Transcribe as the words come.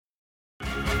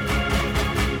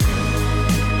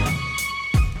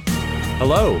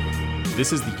Hello,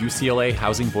 this is the UCLA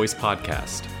Housing Voice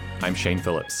Podcast. I'm Shane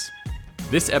Phillips.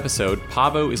 This episode,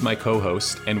 Pavo is my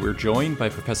co-host, and we're joined by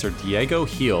Professor Diego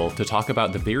Gil to talk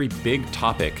about the very big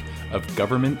topic of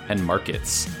government and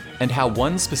markets, and how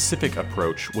one specific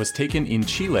approach was taken in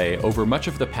Chile over much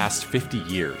of the past 50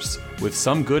 years, with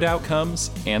some good outcomes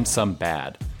and some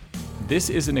bad. This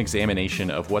is an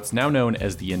examination of what's now known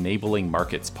as the enabling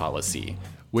markets policy,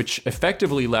 which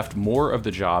effectively left more of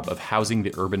the job of housing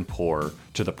the urban poor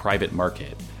to the private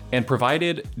market, and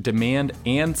provided demand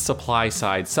and supply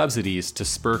side subsidies to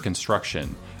spur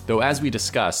construction, though as we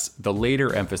discussed, the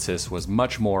later emphasis was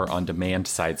much more on demand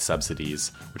side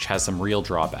subsidies, which has some real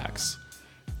drawbacks.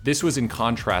 This was in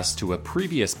contrast to a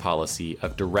previous policy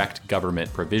of direct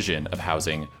government provision of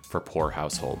housing for poor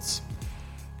households.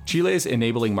 Chile's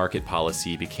enabling market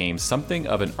policy became something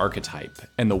of an archetype,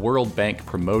 and the World Bank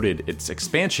promoted its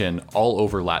expansion all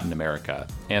over Latin America.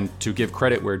 And to give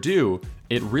credit where due,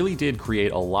 it really did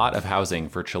create a lot of housing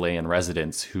for Chilean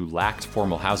residents who lacked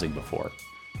formal housing before.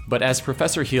 But as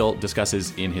Professor Gil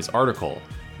discusses in his article,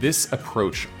 this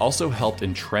approach also helped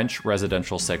entrench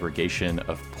residential segregation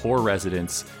of poor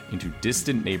residents into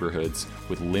distant neighborhoods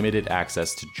with limited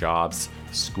access to jobs,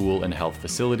 school and health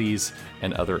facilities,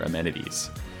 and other amenities.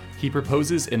 He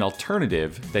proposes an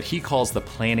alternative that he calls the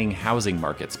planning housing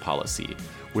markets policy,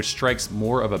 which strikes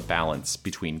more of a balance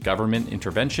between government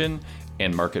intervention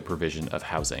and market provision of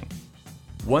housing.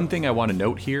 One thing I want to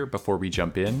note here before we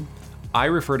jump in, I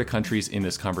refer to countries in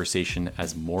this conversation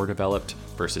as more developed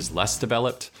versus less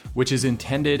developed, which is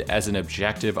intended as an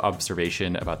objective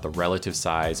observation about the relative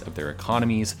size of their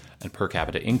economies and per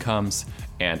capita incomes,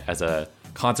 and as a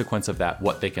consequence of that,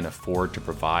 what they can afford to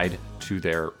provide to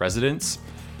their residents.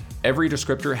 Every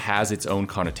descriptor has its own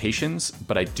connotations,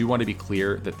 but I do want to be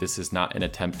clear that this is not an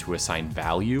attempt to assign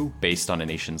value based on a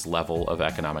nation's level of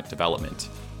economic development,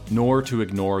 nor to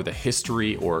ignore the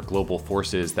history or global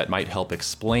forces that might help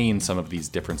explain some of these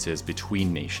differences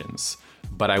between nations.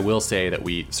 But I will say that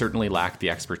we certainly lack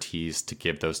the expertise to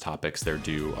give those topics their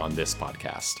due on this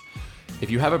podcast.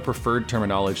 If you have a preferred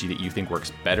terminology that you think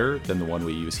works better than the one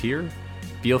we use here,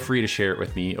 feel free to share it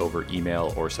with me over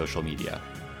email or social media.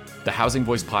 The Housing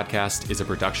Voice Podcast is a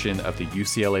production of the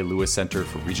UCLA Lewis Center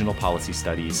for Regional Policy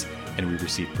Studies, and we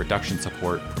receive production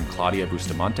support from Claudia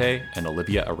Bustamante and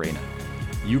Olivia Arena.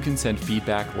 You can send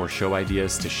feedback or show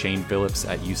ideas to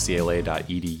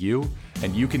shanephillips@ucla.edu,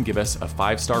 and you can give us a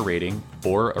 5-star rating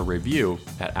or a review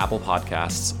at Apple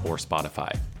Podcasts or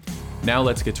Spotify. Now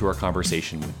let's get to our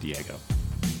conversation with Diego.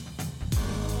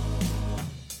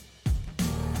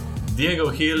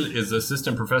 Diego Gil is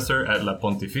assistant professor at La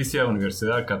Pontificia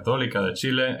Universidad Católica de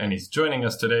Chile, and he's joining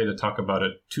us today to talk about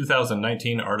a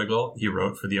 2019 article he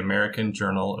wrote for the American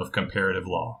Journal of Comparative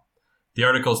Law. The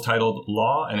article is titled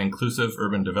Law and Inclusive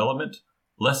Urban Development,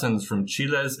 Lessons from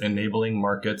Chile's Enabling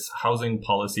Markets Housing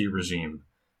Policy Regime.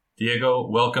 Diego,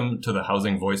 welcome to the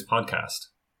Housing Voice Podcast.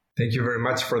 Thank you very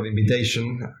much for the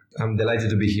invitation. I'm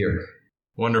delighted to be here.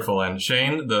 Wonderful. And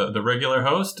Shane, the regular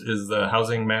host, is the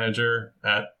housing manager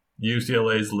at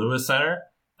UCLA's Lewis Center.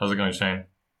 How's it going, Shane?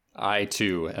 I,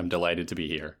 too, am delighted to be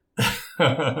here.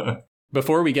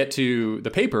 Before we get to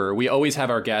the paper, we always have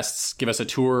our guests give us a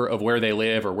tour of where they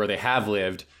live or where they have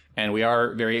lived, and we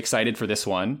are very excited for this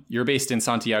one. You're based in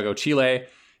Santiago, Chile.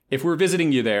 If we're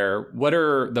visiting you there, what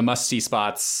are the must-see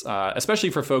spots,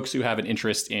 especially for folks who have an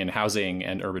interest in housing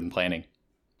and urban planning?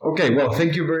 Okay, well,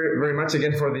 thank you very, very much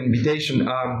again for the invitation.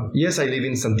 Yes, I live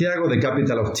in Santiago, the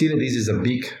capital of Chile. This is a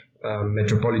big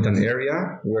metropolitan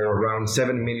area where around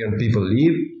 7 million people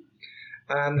live.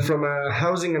 And from a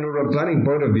housing and urban planning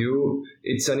point of view,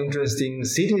 it's an interesting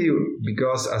city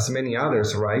because, as many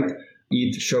others, right,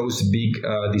 it shows big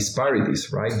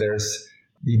disparities, right? There's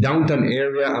the downtown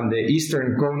area and the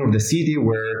eastern cone of the city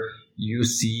where you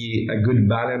see a good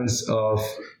balance of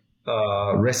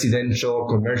residential,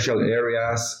 commercial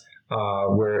areas,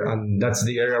 and that's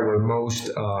the area where most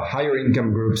higher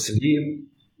income groups live.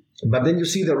 But then you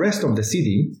see the rest of the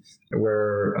city,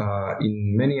 where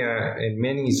in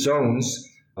many zones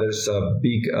there's a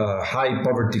big high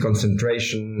poverty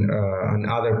concentration and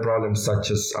other problems such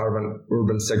as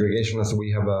urban segregation, as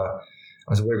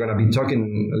we're going to be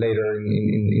talking later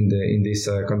in this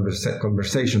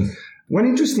conversation. One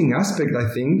interesting aspect, I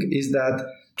think, is that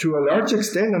to a large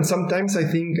extent, and sometimes I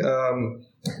think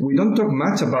we don't talk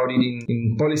much about it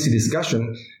in policy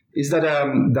discussion, is that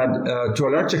to a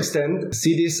large extent,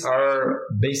 cities are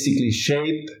basically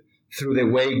shaped through the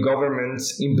way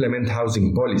governments implement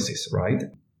housing policies, right?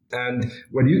 And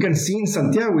what you can see in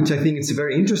Santiago, which I think is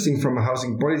very interesting from a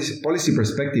housing policy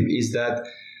perspective, is that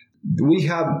we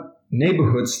have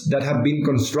neighborhoods that have been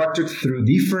constructed through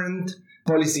different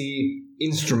policy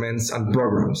instruments and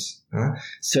programs.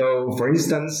 So, for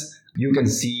instance, you can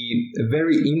see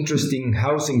very interesting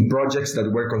housing projects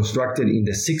that were constructed in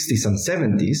the 60s and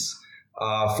 70s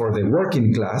for the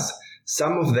working class.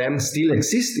 Some of them still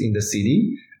exist in the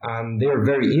city, and they are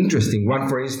very interesting. One,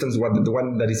 for instance, the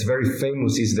one that is very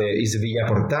famous is Villa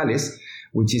Portales,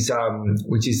 which is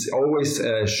always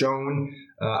shown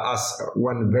as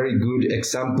one very good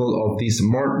example of this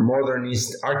more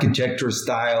modernist architecture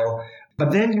style.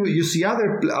 But then you see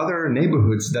other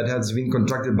neighborhoods that has been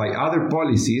constructed by other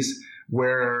policies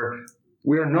where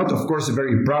we are not, of course,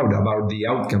 very proud about the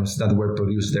outcomes that were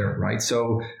produced there, right?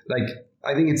 So,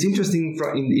 I think it's interesting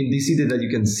in this city that you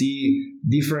can see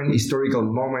different historical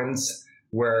moments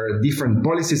where different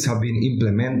policies have been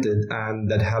implemented and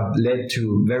that have led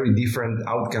to very different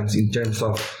outcomes in terms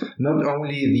of not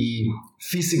only the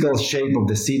physical shape of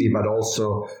the city, but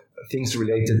also things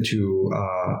related to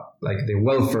the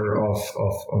welfare of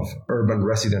urban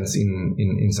residents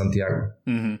in Santiago.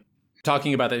 Mm-hmm.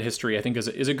 Talking about that history, I think, is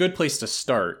a good place to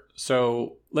start.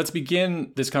 So let's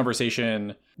begin this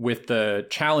conversation with the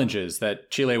challenges that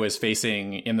Chile was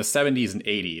facing in the 70s and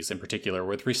 80s, in particular,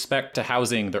 with respect to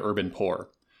housing the urban poor.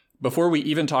 Before we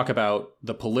even talk about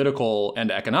the political and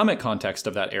economic context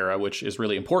of that era, which is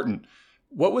really important,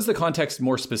 what was the context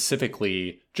more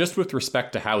specifically just with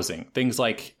respect to housing? Things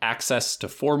like access to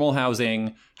formal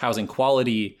housing, housing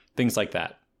quality, things like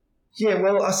that. Yeah,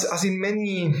 well, as in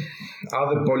many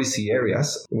other policy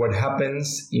areas, what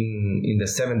happens in the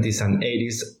 70s and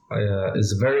 80s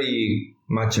is very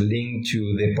much linked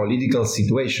to the political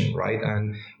situation, right?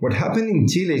 And what happened in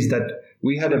Chile is that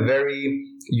we had a very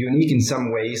unique, in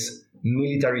some ways,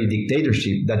 military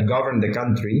dictatorship that governed the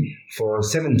country for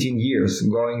 17 years,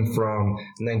 going from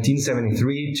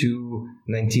 1973 to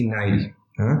 1990.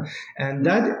 And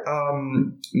that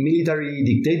military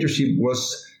dictatorship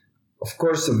was, of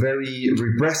course, a very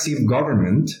repressive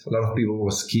government. A lot of people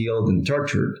was killed and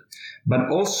tortured. But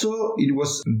also it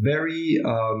was very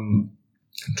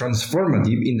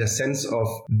transformative in the sense of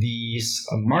these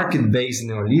market-based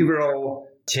neoliberal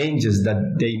changes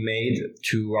that they made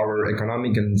to our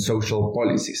economic and social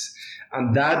policies.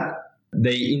 And that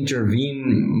they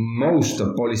intervene most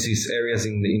of policies areas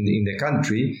in the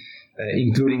country,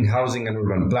 including housing and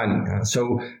urban planning.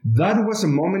 So that was a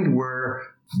moment where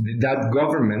that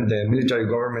government, the military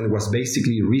government, was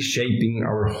basically reshaping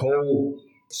our whole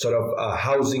sort of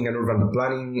housing and urban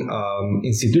planning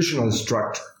institutional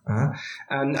structure.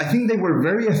 And I think they were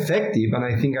very effective, and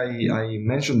I think I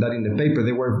mentioned that in the paper.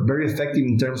 They were very effective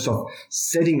in terms of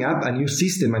setting up a new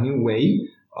system, a new way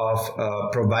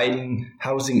of providing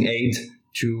housing aid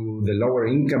to the lower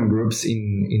income groups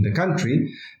in the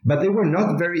country, but they were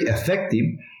not very effective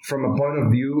from a point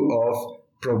of view of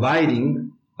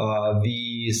providing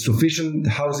the sufficient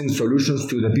housing solutions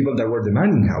to the people that were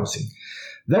demanding housing.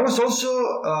 That was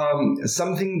also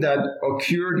something that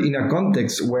occurred in a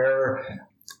context where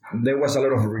there was a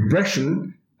lot of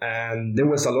repression, and there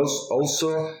was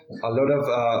also a lot of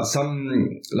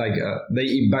they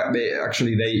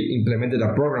implemented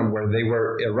a program where they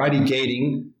were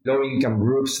eradicating low-income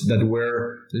groups that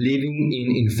were living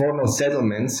in informal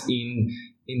settlements in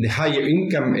the higher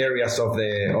income areas of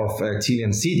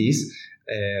Chilean cities.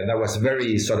 That was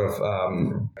very sort of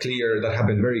clear. That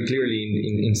happened very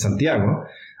clearly in Santiago,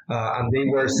 and they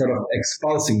were sort of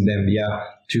expulsing them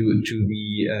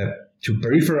to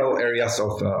peripheral areas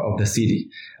of the city.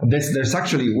 There's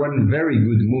actually one very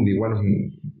good movie, one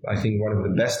of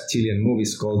the best Chilean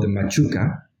movies, called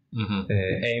Machuca. Mm-hmm.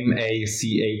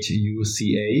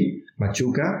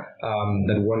 Machuca,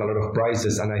 that won a lot of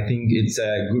prizes, and I think it's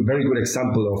a very good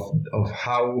example of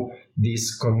how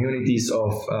these communities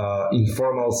of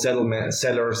informal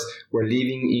settlers were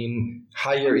living in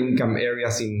higher income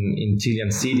areas in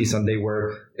Chilean cities, and they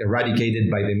were eradicated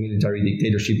by the military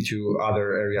dictatorship to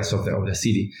other areas of the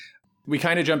city. We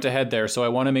kind of jumped ahead there, so I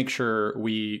want to make sure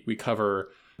we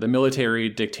cover the military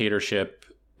dictatorship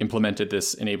implemented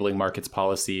this enabling markets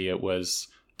policy. It was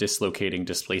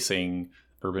displacing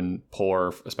urban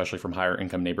poor, especially from higher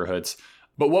income neighborhoods.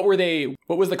 But what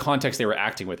was the context they were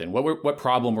acting within? What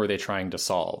problem were they trying to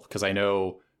solve? Because I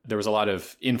know there was a lot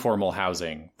of informal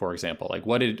housing, for example. Like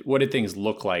what did things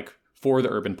look like for the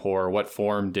urban poor? What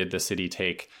form did the city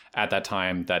take at that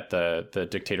time that the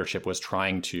dictatorship was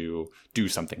trying to do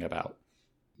something about?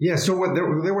 Yeah, so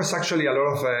there was actually a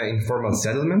lot of informal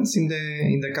settlements in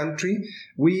the country.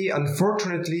 We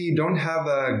unfortunately don't have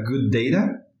good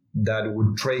data that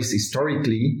would trace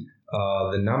historically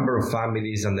the number of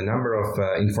families and the number of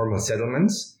informal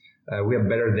settlements. We have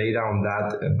better data on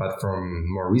that, but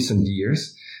from more recent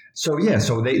years. So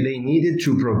they needed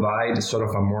to provide sort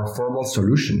of a more formal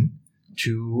solution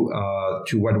to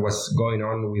what was going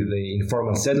on with the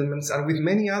informal settlements and with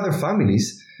many other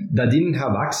families that didn't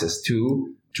have access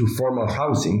to formal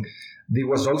housing. There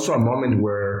was also a moment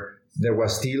where there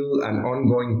was still an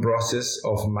ongoing process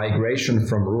of migration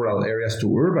from rural areas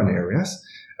to urban areas,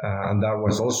 and that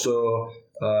was also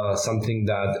something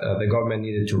that the government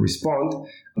needed to respond.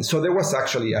 So there was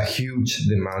actually a huge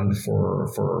demand for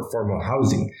formal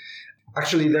housing.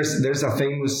 Actually, there's a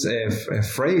famous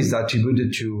phrase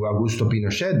attributed to Augusto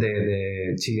Pinochet,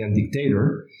 the Chilean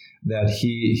dictator, that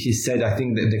he said, I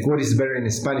think the quote is better in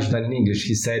Spanish than in English.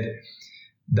 He said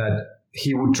that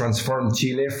he would transform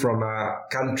Chile from a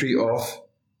country of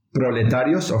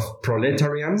proletarios, of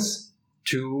proletarians,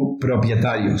 to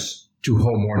propietarios, to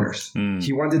homeowners.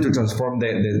 He wanted to transform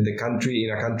the country in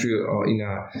a country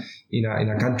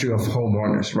of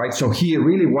homeowners, right? So he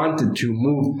really wanted to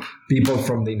move people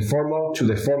from the informal to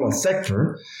the formal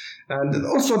sector, and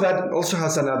also that also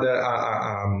has another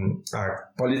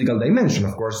political dimension.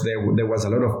 Of course, there was a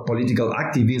lot of political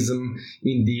activism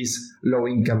in these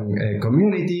low-income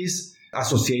communities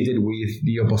associated with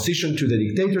the opposition to the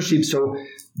dictatorship. So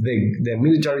the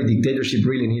military dictatorship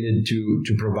really needed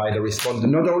to provide a response,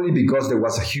 not only because there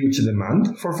was a huge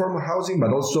demand for formal housing,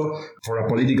 but also for a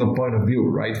political point of view,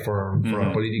 right? For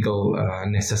a political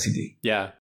necessity.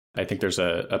 Yeah. I think there's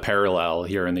a parallel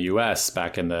here in the US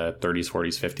back in the 30s,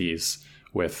 40s, 50s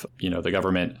with, the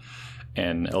government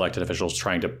and elected officials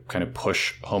trying to kind of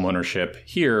push homeownership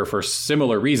here for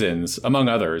similar reasons, among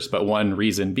others. But one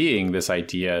reason being this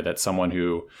idea that someone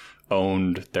who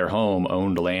owned their home,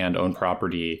 owned land, owned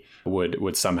property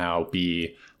would somehow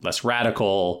be less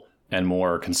radical and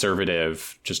more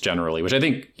conservative just generally, which I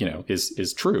think,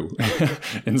 is true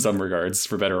in some regards,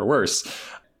 for better or worse.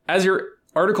 As your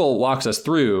article walks us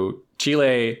through,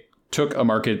 Chile took a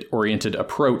market-oriented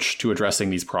approach to addressing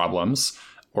these problems,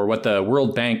 or what the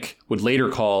World Bank would later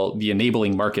call the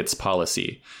enabling markets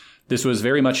policy. This was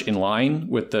very much in line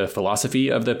with the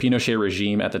philosophy of the Pinochet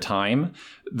regime at the time,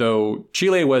 though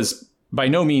Chile was by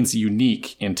no means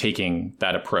unique in taking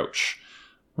that approach.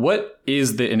 What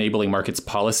is the enabling markets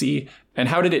policy, and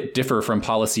how did it differ from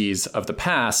policies of the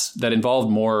past that involved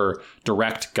more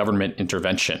direct government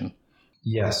intervention?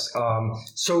 Yes.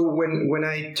 So when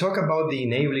I talk about the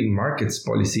enabling markets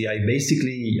policy, I'm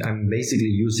basically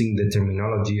using the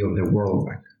terminology of the World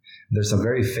Bank. There's a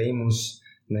very famous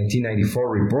 1994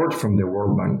 report from the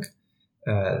World Bank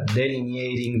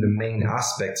delineating the main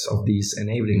aspects of this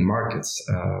enabling markets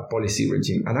policy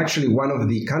regime. And actually, one of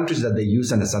the countries that they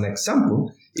use as an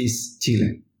example is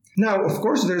Chile. Now, of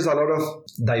course, there's a lot of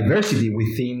diversity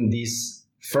within this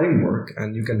framework,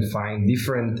 and you can find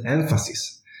different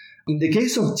emphasis. In the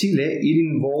case of Chile, it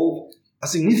involved a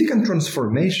significant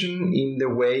transformation in the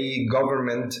way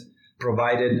government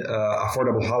provided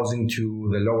affordable housing to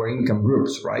the lower income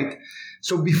groups, right?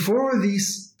 So before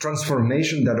this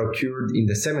transformation that occurred in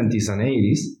the 70s and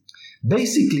 80s,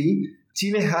 basically,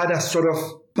 Chile had a sort of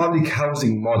public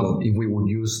housing model, if we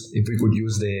could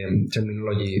use the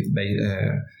terminology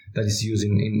that is used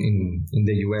in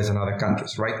the US and other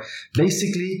countries, right?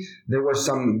 Basically, there were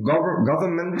some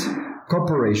government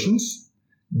corporations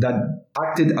that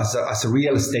acted as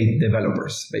real estate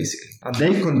developers, basically. And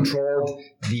they controlled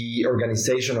the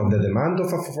organization of the demand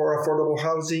for affordable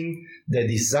housing, the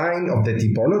design of the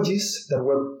typologies that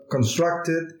were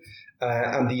constructed,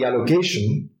 and the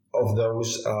allocation of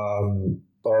those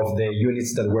of the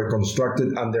units that were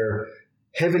constructed under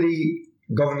heavily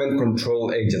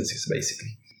government-controlled agencies,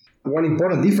 basically. One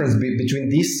important difference between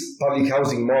this public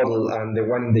housing model and the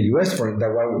one in the US,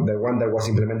 the one that was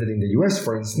implemented in the US,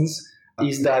 for instance,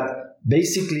 is that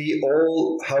basically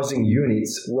all housing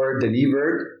units were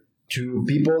delivered to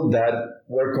people that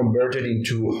were converted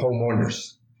into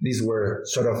homeowners. These were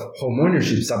sort of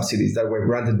homeownership subsidies that were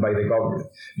granted by the government.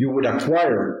 You would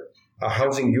acquire a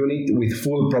housing unit with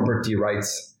full property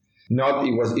rights.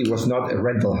 It was not a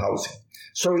rental housing.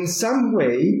 So in some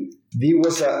way,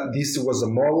 this was a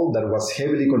model that was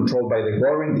heavily controlled by the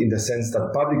government in the sense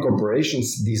that public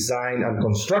corporations designed and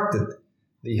constructed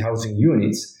the housing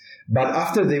units. But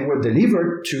after they were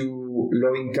delivered to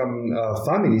low-income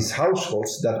families,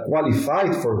 households that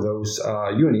qualified for those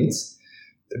units,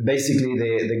 basically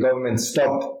the government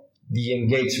stopped the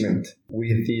engagement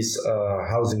with these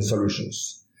housing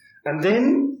solutions. And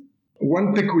then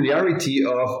one peculiarity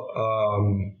of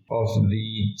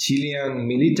the Chilean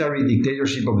military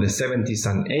dictatorship of the 70s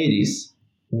and 80s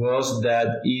was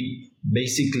that it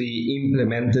basically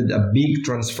implemented a big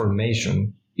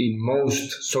transformation in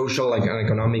most social and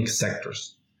economic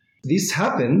sectors. This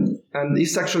happened, and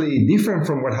it's actually different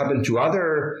from what happened to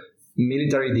other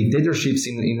military dictatorships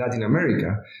in Latin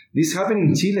America. This happened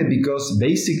in Chile because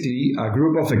basically a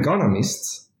group of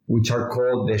economists, which are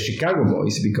called the Chicago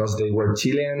Boys because they were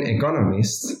Chilean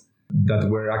economists that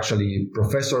were actually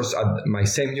professors at my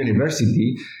same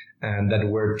university and that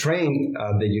were trained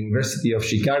at the University of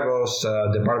Chicago's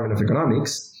Department of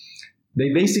Economics.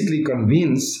 They basically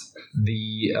convinced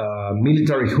the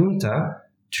military junta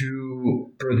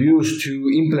to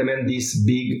implement this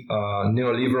big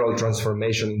neoliberal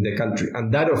transformation in the country.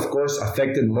 And that, of course,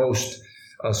 affected most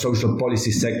social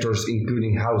policy sectors,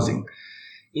 including housing.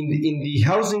 In the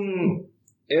housing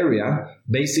area,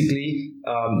 basically,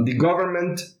 the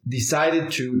government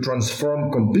decided to transform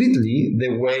completely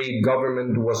the way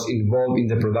government was involved in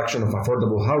the production of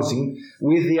affordable housing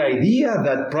with the idea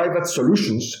that private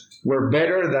solutions were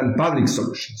better than public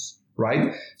solutions.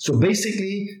 Right? So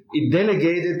basically, it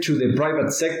delegated to the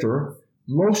private sector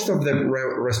most of the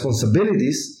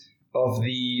responsibilities of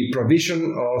the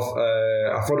provision of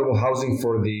affordable housing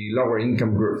for the lower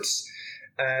income groups.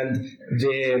 And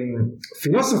the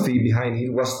philosophy behind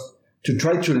it was to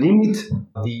try to limit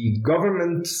the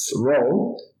government's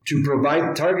role to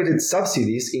provide targeted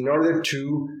subsidies in order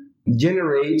to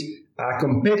generate a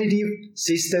competitive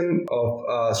system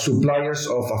of suppliers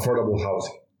of affordable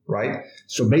housing. Right?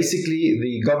 So basically,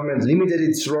 the government limited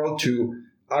its role to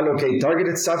allocate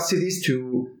targeted subsidies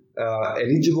to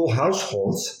eligible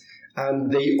households,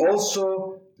 and they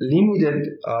also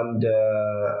limited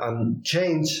and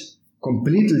changed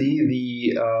completely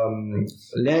the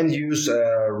land use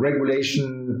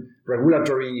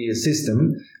regulatory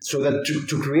system, so that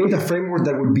to create a framework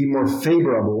that would be more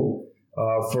favorable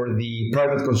for the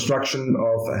private construction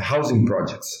of housing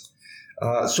projects.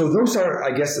 So those are,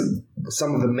 I guess,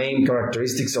 some of the main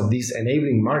characteristics of this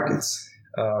enabling markets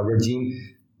regime.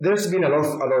 There's been a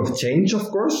lot of change, of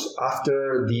course,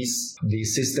 after the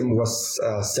system was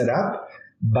set up.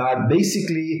 But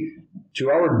basically, to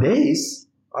our days,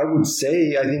 I would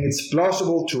say, I think it's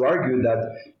plausible to argue that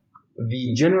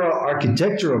the general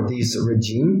architecture of this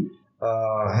regime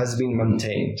has been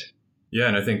maintained. Yeah,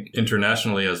 and I think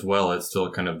internationally as well, it's still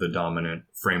kind of the dominant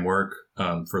framework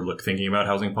for thinking about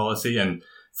housing policy. And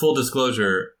full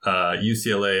disclosure,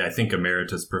 UCLA, I think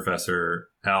emeritus professor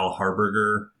Al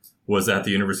Harberger was at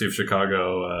the University of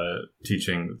Chicago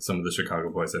teaching some of the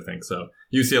Chicago Boys, I think. So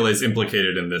UCLA is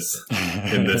implicated in this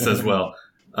as well.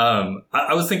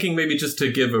 I was thinking maybe just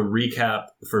to give a recap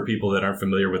for people that aren't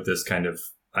familiar with this kind of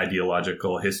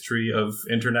ideological history of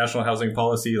international housing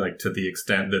policy, like to the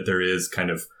extent that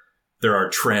there are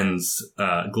trends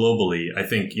globally. I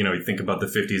think, you think about the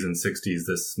 50s and 60s,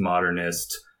 this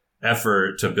modernist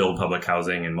effort to build public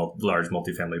housing in large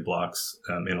multifamily blocks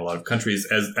in a lot of countries,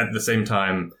 as at the same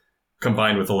time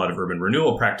combined with a lot of urban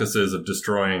renewal practices of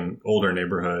destroying older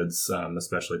neighborhoods,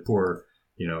 especially poor,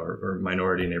 or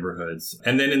minority neighborhoods.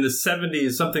 And then in the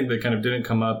 70s, something that kind of didn't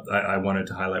come up, I wanted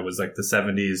to highlight was like the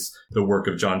 70s, the work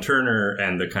of John Turner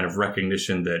and the kind of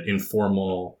recognition that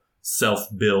informal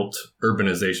self-built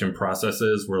urbanization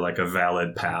processes were like a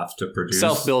valid path to produce.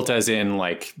 Self-built as in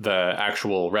like the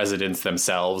actual residents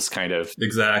themselves kind of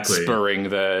exactly spurring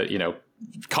the,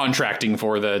 contracting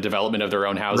for the development of their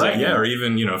own housing. Right, yeah, or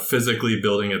even, physically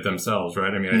building it themselves,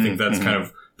 right? I mean, I think that's kind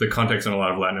of the context in a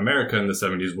lot of Latin America in the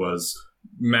 70s was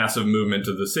massive movement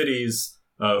to the cities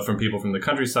from people from the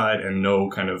countryside and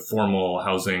no kind of formal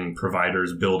housing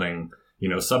providers building,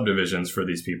 subdivisions for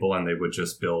these people, and they would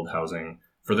just build housing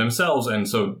for themselves. And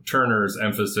so Turner's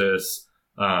emphasis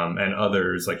and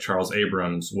others like Charles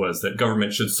Abrams was that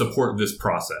government should support this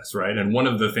process, right? And one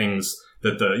of the things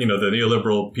that the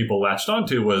neoliberal people latched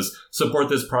onto was support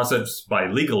this process by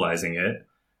legalizing it.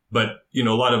 But, a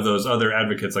lot of those other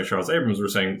advocates like Charles Abrams were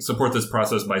saying support this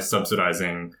process by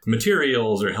subsidizing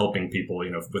materials or helping people,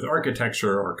 with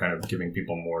architecture or kind of giving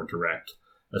people more direct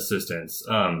assistance.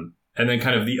 And then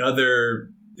kind of the other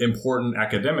important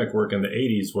academic work in the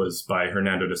 80s was by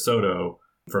Hernando de Soto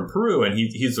from Peru. And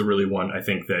he's the really one, I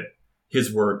think, that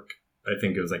his work, I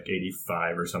think it was like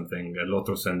 85 or something, El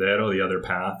Otro Sendero, the other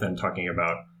path, and talking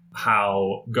about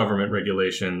how government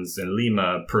regulations in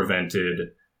Lima prevented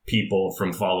people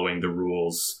from following the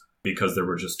rules because there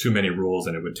were just too many rules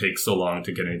and it would take so long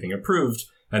to get anything approved.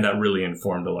 And that really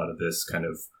informed a lot of this kind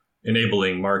of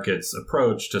enabling markets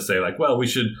approach to say like, well, we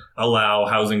should allow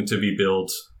housing to be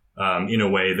built in a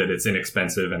way that it's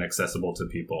inexpensive and accessible to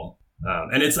people.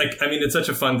 And it's like, it's such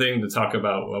a fun thing to talk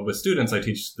about with students. I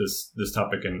teach this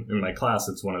topic in my class.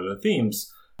 It's one of the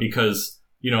themes because,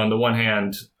 on the one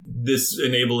hand, this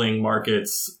enabling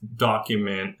markets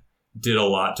document did a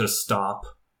lot to stop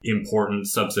important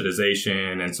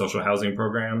subsidization and social housing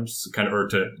programs, or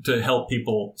to help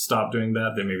people stop doing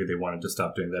that maybe they wanted to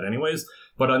stop doing that anyways.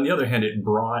 But on the other hand, it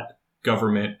brought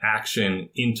government action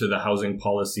into the housing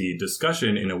policy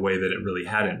discussion in a way that it really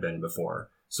hadn't been before.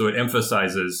 So it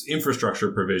emphasizes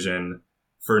infrastructure provision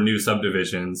for new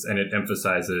subdivisions, and it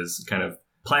emphasizes kind of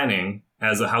planning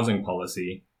as a housing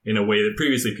policy in a way that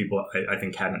previously people, I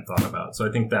think, hadn't thought about. So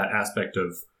I think that aspect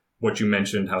of what you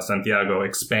mentioned, how Santiago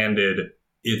expanded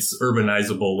its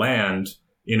urbanizable land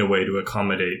in a way to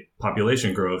accommodate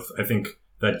population growth, I think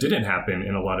that didn't happen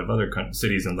in a lot of other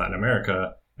cities in Latin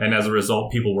America. And as a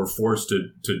result, people were forced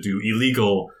to do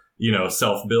illegal,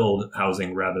 self-build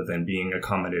housing rather than being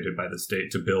accommodated by the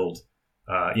state to build,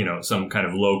 some kind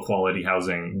of low quality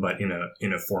housing, but in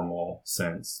a formal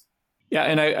sense. Yeah,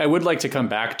 and I would like to come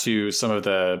back to some of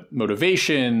the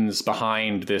motivations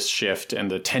behind this shift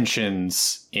and the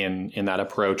tensions in that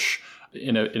approach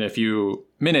in a few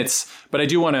minutes. But I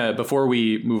do want to, before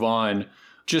we move on,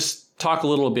 just talk a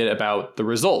little bit about the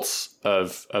results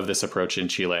of this approach in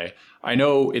Chile. I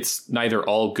know it's neither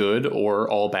all good or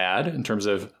all bad in terms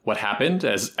of what happened,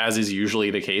 as is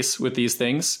usually the case with these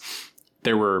things.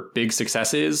 There were big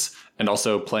successes and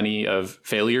also plenty of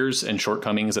failures and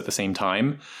shortcomings at the same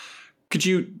time. Could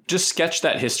you just sketch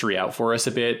that history out for us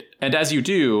a bit? And as you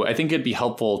do, I think it'd be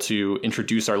helpful to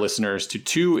introduce our listeners to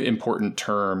two important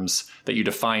terms that you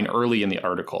define early in the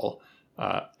article.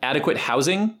 Adequate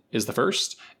housing is the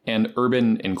first, and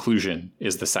urban inclusion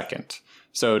is the second.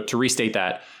 So to restate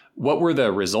that, what were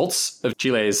the results of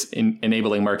Chile's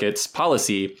enabling markets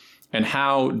policy, and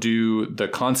how do the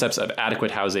concepts of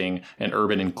adequate housing and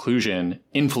urban inclusion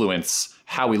influence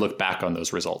how we look back on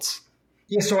those results?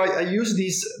 Yeah, so I use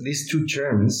these two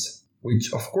terms,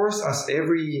 which, of course, as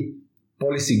every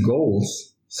policy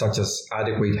goals, such as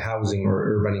adequate housing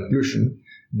or urban inclusion,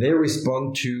 they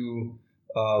respond to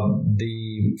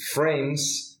the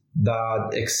frames that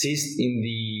exist in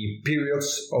the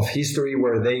periods of history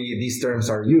where these terms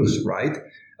are used, right?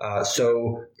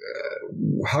 So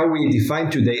how we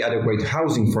define today adequate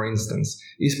housing, for instance,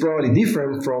 is probably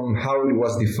different from how it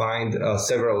was defined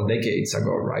several decades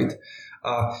ago, right?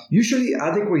 Usually,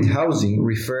 adequate housing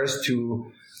refers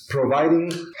to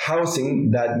providing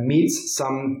housing that meets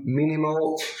some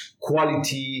minimal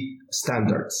quality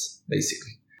standards,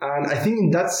 basically. And I think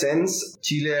in that sense,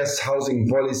 Chile's housing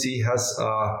policy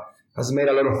has made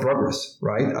a lot of progress,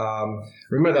 right?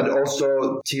 Remember that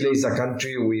also Chile is a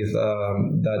country with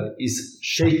that is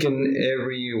shaken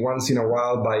every once in a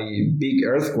while by big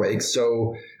earthquakes.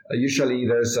 So usually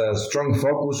there's a strong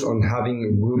focus on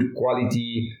having good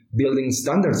quality building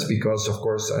standards because, of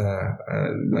course,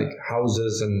 like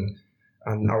houses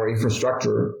and our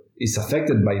infrastructure is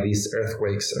affected by these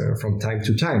earthquakes from time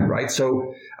to time, right?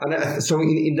 So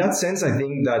in that sense, I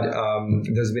think that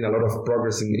there's been a lot of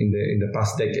progress in the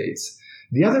past decades.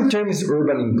 The other term is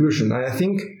urban inclusion, and I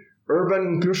think urban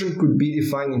inclusion could be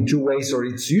defined in two ways, or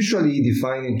it's usually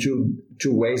defined in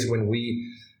two ways when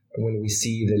we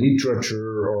see the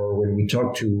literature or when we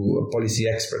talk to policy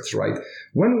experts, right?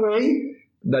 One way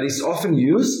that is often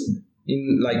used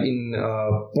in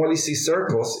policy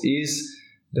circles is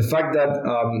the fact that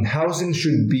housing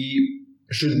should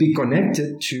be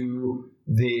connected to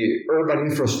the urban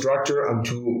infrastructure and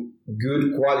to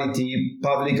good quality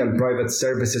public and private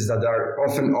services that are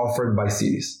often offered by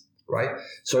cities, right?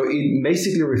 So it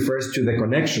basically refers to the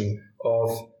connection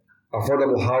of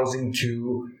affordable housing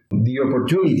to the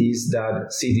opportunities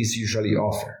that cities usually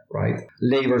offer, right?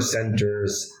 Labor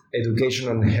centers, education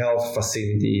and health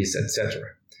facilities, etc.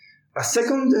 A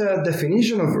second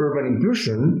definition of urban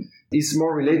inclusion is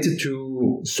more related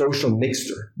to social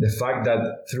mixture. The fact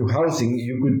that through housing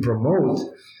you could promote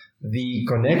the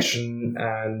connection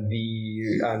and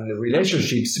the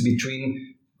relationships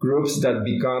between groups that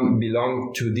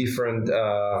belong to different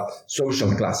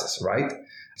social classes, right?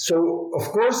 So, of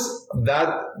course,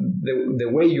 that the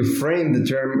way you frame the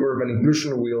term urban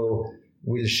inclusion will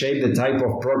shape the type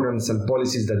of programs and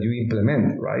policies that you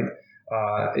implement, right?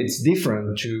 It's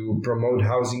different to promote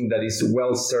housing that is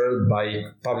well served by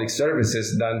public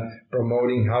services than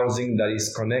promoting housing that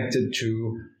is connected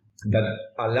to, that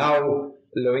allow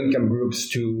low-income groups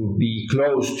to be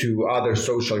close to other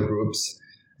social groups.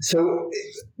 So,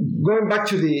 going back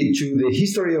to the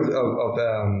history of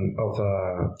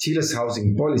Chile's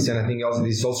housing policy, and I think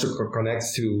this also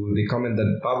connects to the comment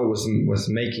that Pablo was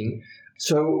making.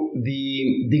 So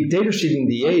the dictatorship in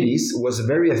the 80s was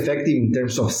very effective in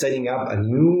terms of setting up a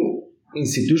new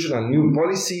institution, a new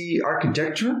policy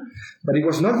architecture, but it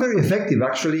was not very effective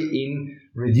actually in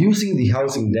reducing the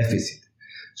housing deficit.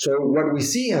 So what we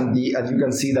see, and you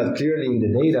can see that clearly in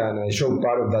the data, and I show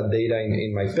part of that data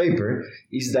in my paper,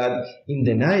 is that in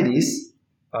the 90s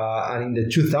and in the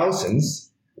 2000s,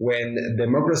 when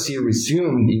democracy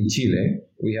resumed in Chile,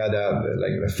 we had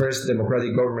the first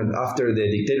democratic government after the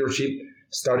dictatorship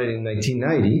started in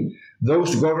 1990.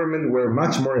 Those governments were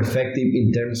much more effective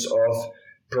in terms of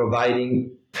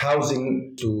providing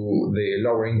housing to the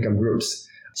lower income groups.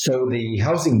 So the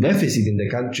housing deficit in the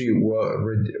country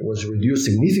was reduced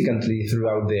significantly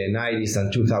throughout the 90s and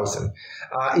 2000s.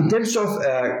 In terms of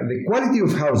the quality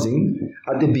of housing,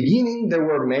 at the beginning there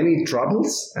were many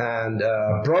troubles and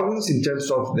problems in terms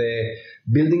of the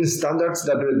building standards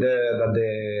that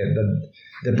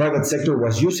the private sector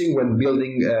was using when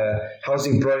building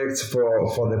housing projects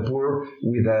for the poor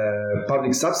with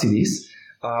public subsidies.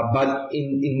 But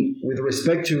with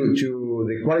respect to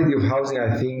the quality of housing,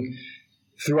 I think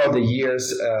throughout the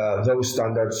years, those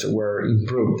standards were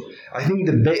improved. I think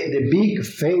the big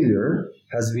failure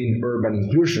has been urban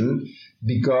inclusion,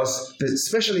 because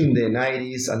especially in the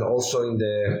 90s and also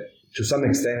to some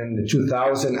extent in the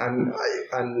 2000s,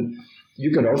 and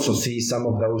you can also see some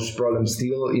of those problems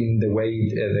still in the way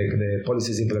the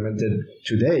policies implemented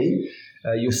today.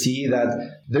 You see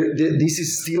that this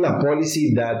is still a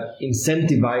policy that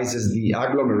incentivizes the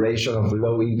agglomeration of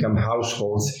low-income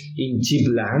households in cheap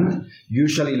land,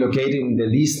 usually located in the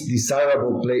least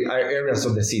desirable areas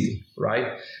of the city,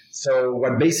 right? So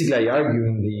what basically I argue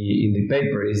in the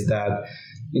paper is that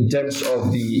in terms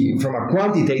of from a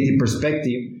quantitative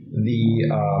perspective,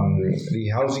 the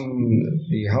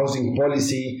housing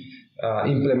policy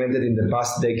implemented in the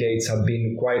past decades have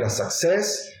been quite a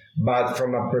success. But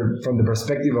from the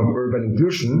perspective of urban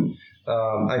inclusion,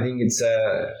 I think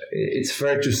it's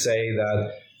fair to say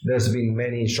that there's been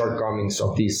many shortcomings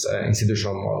of this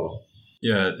institutional model.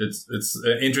 Yeah, it's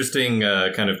interesting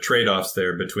kind of trade-offs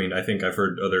there between, I think I've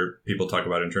heard other people talk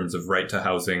about in terms of right to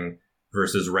housing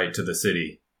versus right to the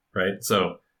city, right?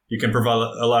 So you can provide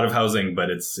a lot of housing, but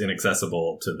it's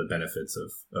inaccessible to the benefits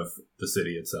of the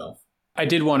city itself. I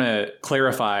did want to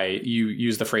clarify, you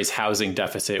use the phrase housing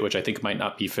deficit, which I think might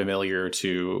not be familiar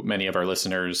to many of our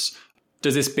listeners.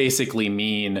 Does this basically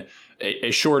mean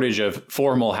a shortage of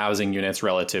formal housing units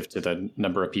relative to the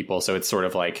number of people? So it's sort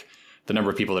of like the number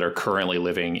of people that are currently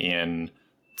living in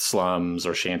slums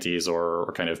or shanties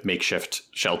or kind of makeshift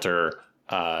shelter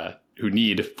who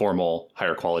need formal,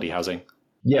 higher quality housing?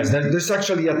 Yes, there's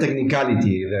actually a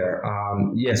technicality there.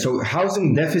 So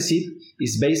housing deficit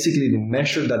is basically the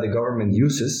measure that the government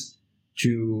uses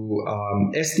to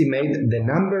estimate the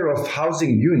number of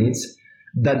housing units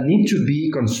that need to be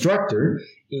constructed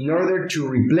in order to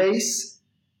replace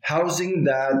housing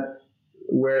that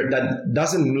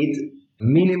doesn't meet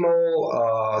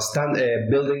minimal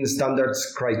building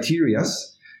standards criteria,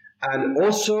 and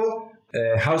also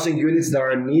housing units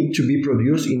that need to be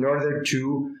produced in order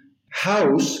to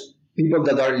house people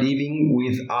that are living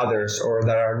with others or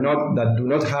that do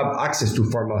not have access to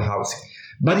formal housing.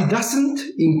 But it doesn't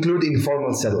include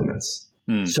informal settlements.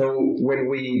 So when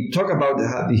we talk about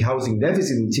the housing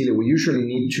deficit in Chile, we usually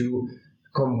need to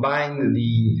combine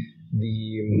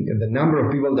the number of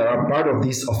people that are part of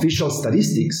these official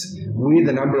statistics with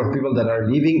the number of people that are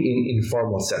living in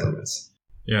informal settlements.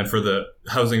 Yeah, and for the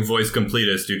Housing Voice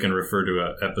completist, you can refer to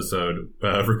an episode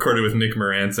recorded with Nick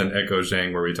Marantz and Echo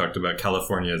Zhang, where we talked about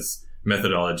California's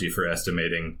methodology for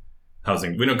estimating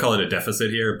housing. We don't call it a deficit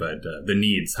here, but the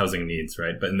needs, housing needs,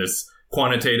 right? But in this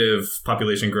quantitative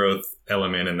population growth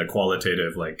element and the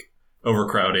qualitative, like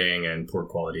overcrowding and poor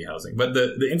quality housing. But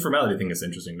the informality thing is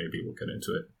interesting. Maybe we'll get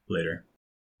into it later.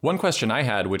 One question I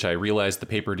had, which I realized the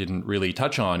paper didn't really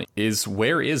touch on, is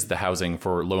where is the housing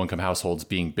for low-income households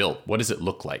being built? What does it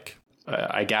look like?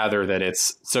 I gather that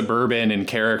it's suburban in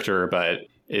character, but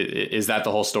is that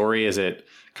the whole story? Is it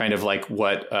kind of like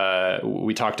what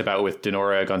we talked about with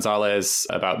Dinora Gonzalez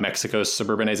about Mexico's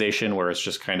suburbanization, where it's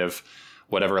just kind of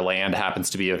whatever land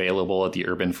happens to be available at the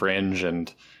urban fringe,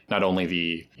 and not only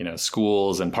the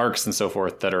schools and parks and so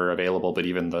forth that are available, but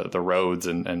even the roads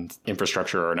and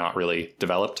infrastructure are not really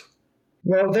developed?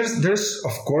 Well, there's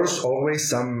of course always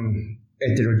some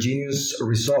heterogeneous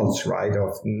results, right?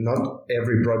 Of not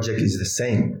every project is the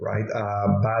same, right?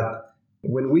 But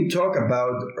when we talk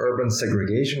about urban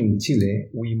segregation in Chile,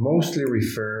 we mostly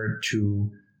refer to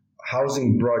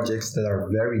housing projects that are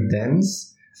very dense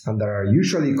and that are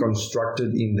usually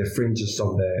constructed in the fringes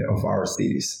of our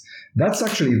cities. That's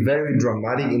actually very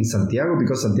dramatic in Santiago,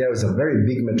 because Santiago is a very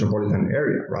big metropolitan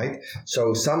area, right?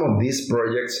 So some of these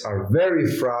projects are very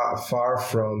far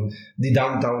from the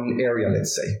downtown area,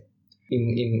 let's say.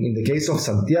 In the case of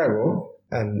Santiago,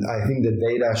 and I think the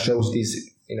data shows this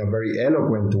in a very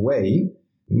eloquent way,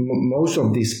 most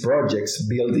of these projects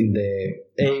built in the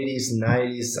 80s,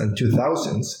 90s, and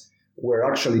 2000s were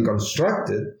actually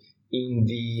constructed in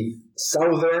the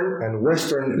southern and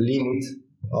western limit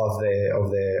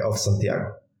of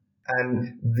Santiago.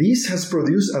 And this has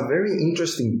produced a very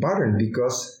interesting pattern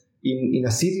because in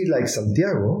a city like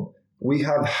Santiago, we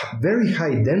have very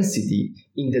high density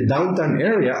in the downtown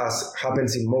area, as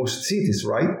happens in most cities,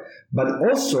 right? But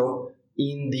also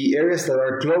in the areas that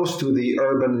are close to the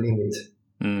urban limit.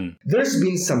 There's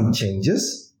been some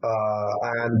changes,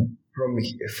 and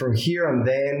from here and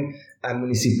then, a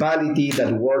municipality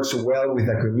that works well with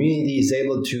the community is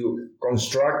able to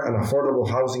construct an affordable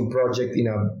housing project in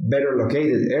a better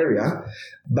located area.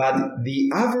 But the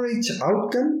average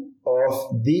outcome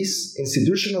of this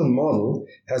institutional model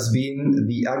has been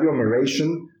the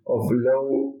agglomeration of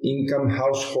low-income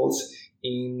households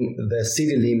in the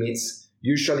city limits,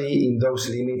 usually in those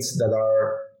limits that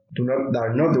are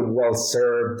not well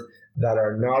served, that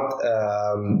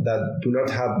do not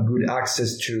have good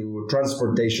access to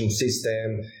transportation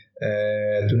system,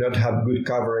 do not have good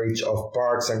coverage of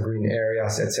parks and green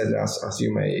areas, etc. As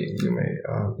you may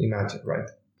imagine, right?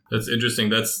 That's interesting.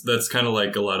 That's kind of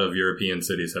like a lot of European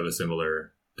cities have a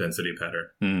similar density pattern.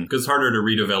 Because it's harder to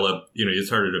redevelop. It's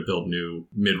harder to build new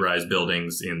mid-rise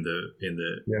buildings in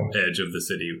the edge of the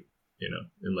city.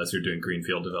 Unless you're doing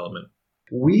greenfield development.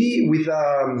 We, with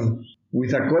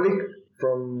a colleague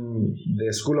from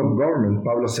the School of Government,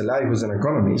 Pablo Celay, who's an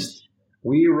economist,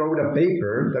 we wrote a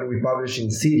paper that we published in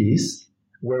Cities,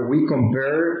 where we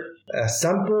compare a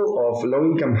sample of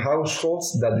low-income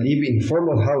households that live in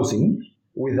formal housing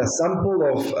with a sample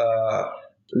of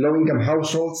low-income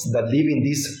households that live in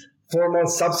these formal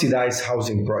subsidized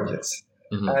housing projects.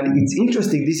 Mm-hmm. And it's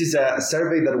interesting, this is a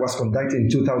survey that was conducted in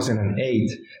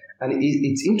 2008, and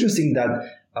it's interesting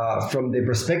that from the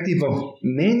perspective of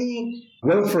many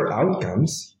welfare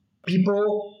outcomes,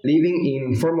 people living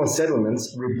in informal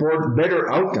settlements report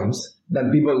better outcomes than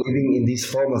people living in these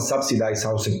formal subsidized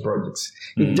housing projects.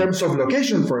 Mm-hmm. In terms of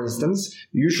location, for instance,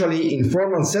 usually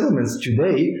informal settlements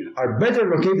today are better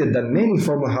located than many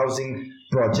formal housing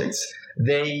projects.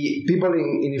 People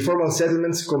in informal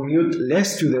settlements commute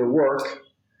less to their work.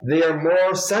 They are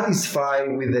more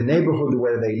satisfied with the neighborhood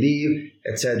where they live,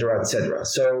 etc., etc.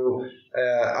 So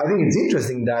I think it's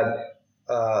interesting that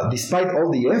despite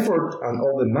all the effort and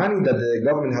all the money that the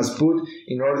government has put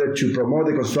in order to promote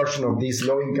the construction of these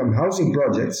low-income housing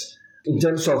projects, in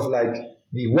terms of like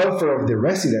the welfare of the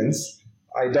residents,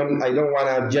 I don't want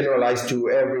to generalize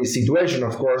to every situation,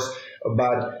 of course,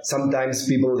 but sometimes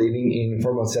people living in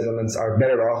informal settlements are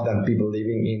better off than people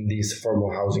living in these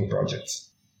formal housing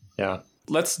projects. Yeah.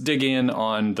 Let's dig in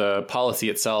on the policy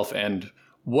itself and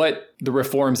what the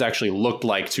reforms actually looked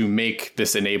like to make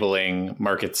this enabling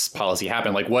markets policy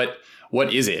happen. Like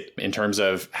what is it in terms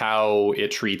of how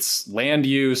it treats land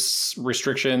use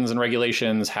restrictions and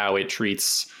regulations, how it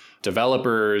treats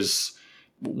developers,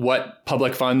 what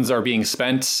public funds are being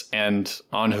spent and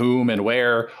on whom and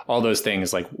where, all those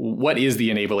things. Like, what is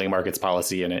the enabling markets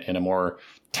policy in a more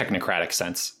technocratic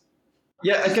sense?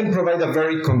 Yeah, I can provide a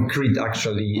very concrete,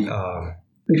 actually,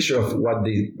 picture of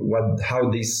how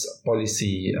this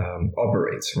policy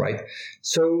operates, right?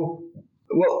 So,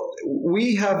 well,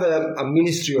 we have a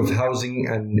Ministry of Housing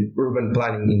and Urban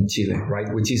Planning in Chile,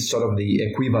 right, which is sort of the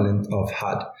equivalent of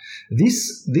HUD.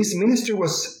 This ministry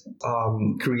was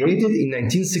created in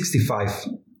 1965,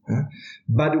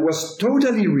 but it was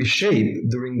totally reshaped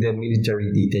during the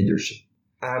military dictatorship.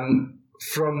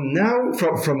 From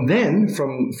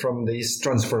this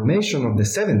transformation of the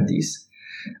 70s,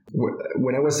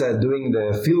 when I was doing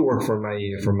the fieldwork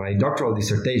for my doctoral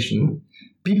dissertation,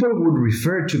 people would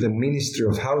refer to the Ministry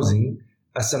of Housing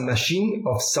as a machine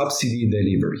of subsidy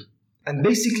delivery. And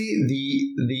basically,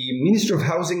 the Ministry of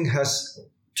Housing has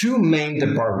two main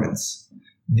departments: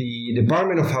 the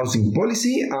Department of Housing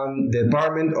Policy and the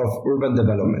Department of Urban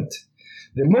Development.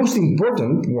 The most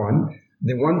important one,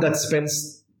 the one that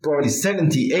spends probably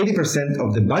 70-80%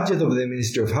 of the budget of the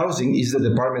Ministry of Housing, is the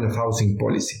Department of Housing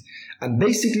Policy. And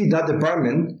basically that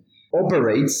department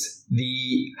operates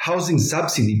the housing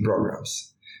subsidy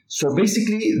programs. So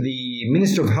basically the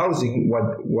Ministry of Housing,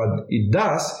 what it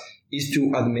does is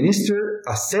to administer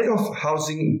a set of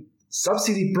housing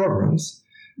subsidy programs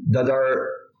that are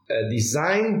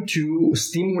designed to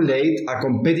stimulate a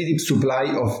competitive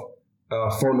supply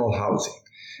of formal housing.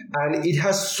 And it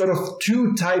has sort of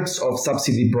two types of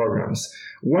subsidy programs.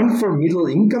 One for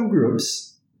middle-income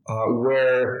groups,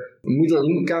 where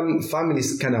middle-income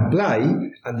families can apply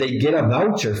and they get a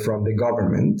voucher from the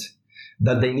government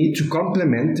that they need to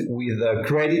complement with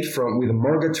a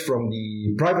mortgage from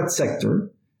the private sector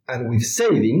and with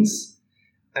savings.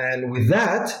 And with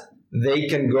that, they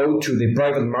can go to the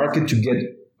private market to get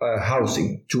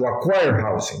housing, to acquire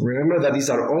housing. Remember that these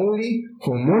are only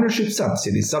homeownership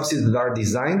subsidies that are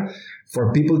designed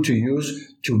for people to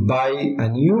use to buy a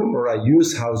new or a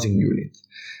used housing unit.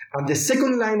 And the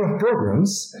second line of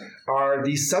programs are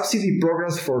the subsidy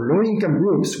programs for low-income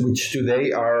groups, which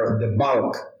today are the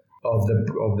bulk of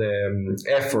the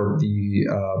effort, the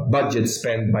budget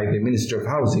spent by the Ministry of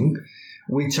Housing,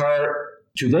 which are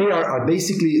today are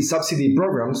basically subsidy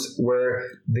programs where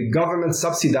the government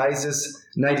subsidizes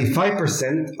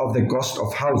 95% of the cost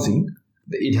of housing.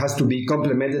 It has to be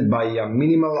complemented by a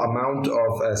minimal amount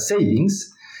of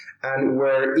savings, and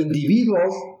where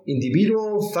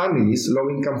individual families,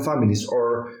 low-income families,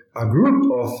 or a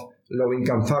group of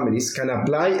low-income families can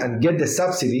apply and get the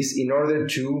subsidies in order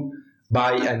to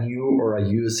buy a new or a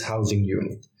used housing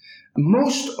unit.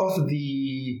 Most of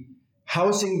the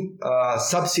housing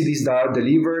subsidies that are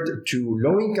delivered to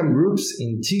low-income groups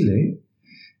in Chile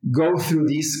go through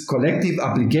this collective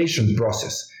application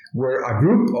process, where a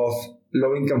group of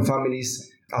low-income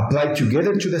families apply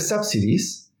together to the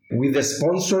subsidies with the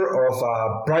sponsor of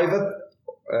a private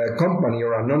company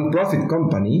or a non-profit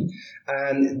company,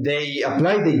 and they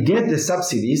apply, they get the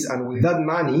subsidies, and with that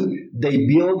money, they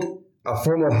build a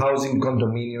formal housing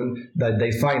condominium that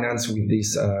they finance with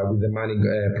this with the money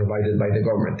provided by the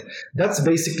government. That's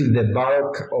basically the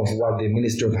bulk of what the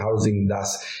Ministry of Housing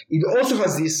does. It also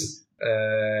has this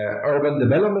urban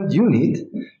development unit,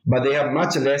 but they have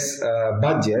much less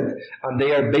budget, and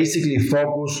they are basically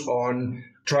focused on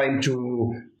trying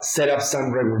to set up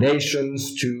some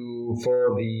regulations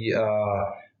for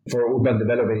urban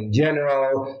development in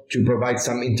general, to provide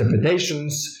some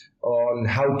interpretations on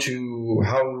how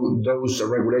those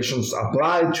regulations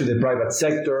apply to the private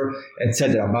sector,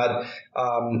 etc. But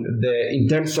in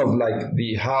terms of like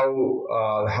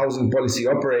how housing policy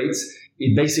operates,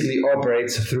 it basically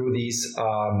operates through these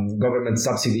government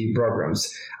subsidy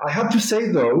programs. I have to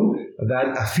say, though,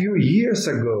 that a few years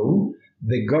ago,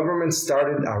 the government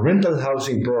started a rental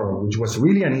housing program, which was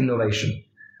really an innovation.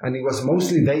 And it was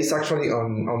mostly based actually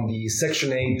on the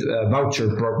Section 8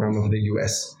 voucher program of the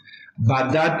U.S.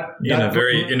 But that in a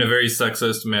very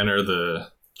sexist manner,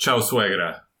 the Chao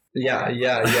Suegra. Yeah.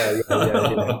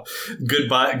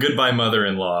 Goodbye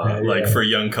mother-in-law, like for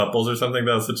young couples or something.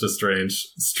 That was such a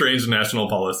strange national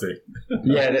policy.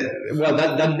 Well,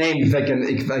 that name, if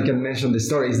I can mention the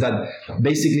story, is that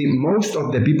basically most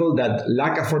of the people that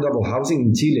lack affordable housing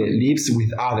in Chile lives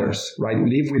with others, right?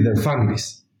 Live with their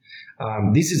families.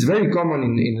 This is very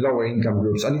common in lower income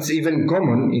groups, and it's even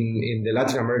common in the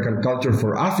Latin American culture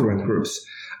for affluent groups.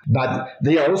 But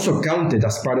they are also counted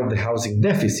as part of the housing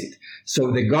deficit.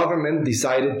 So the government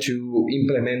decided to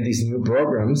implement these new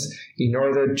programs in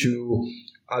order to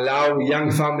allow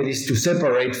young families to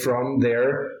separate from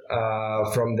their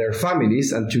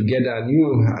families and to get a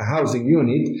new housing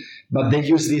unit, but they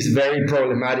use this very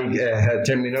problematic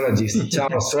terminologies, Chao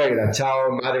Suegra,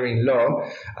 Chao mother-in-law,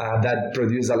 that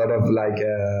produce a lot of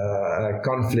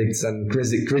conflicts and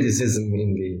criticism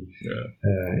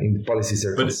in the policy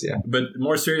circles. But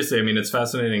more seriously, I mean, it's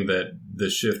fascinating that the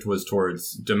shift was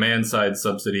towards demand-side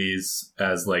subsidies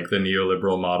as like the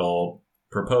neoliberal model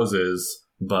proposes.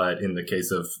 But in the case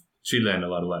of Chile and a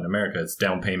lot of Latin America, it's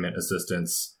down payment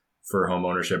assistance for home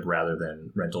ownership rather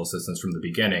than rental assistance from the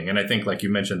beginning. And I think, like you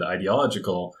mentioned, the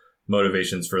ideological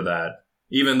motivations for that,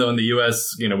 even though in the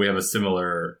U.S., we have a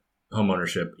similar home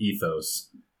ownership ethos.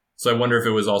 So I wonder if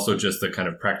it was also just the kind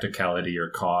of practicality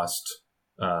or cost,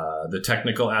 the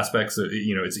technical aspects.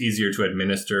 It's easier to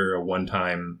administer a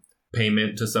one-time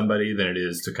payment to somebody than it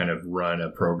is to kind of run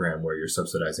a program where you're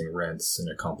subsidizing rents in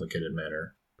a complicated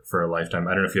manner for a lifetime.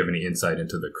 I don't know if you have any insight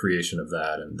into the creation of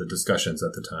that and the discussions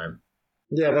at the time.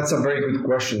 Yeah, that's a very good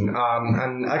question.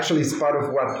 And actually, it's part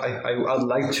of what I'd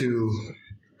like to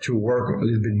work a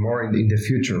little bit more in the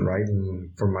future, right?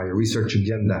 For my research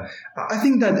agenda. I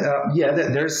think that,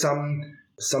 there's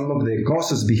some of the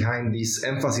causes behind this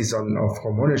emphasis of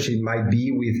homeownership might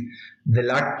be with the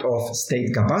lack of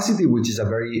state capacity, which is a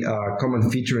very common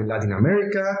feature in Latin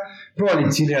America.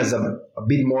 Probably Chile has a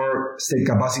bit more state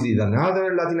capacity than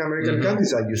other Latin American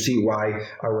countries. You see why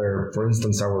for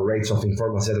instance, our rates of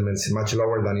informal settlements is much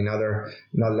lower than in other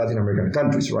Latin American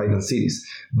countries, right, and cities.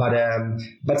 But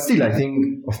still, I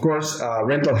think, of course,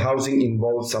 rental housing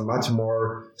involves a much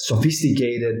more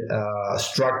sophisticated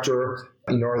structure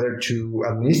in order to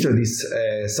administer this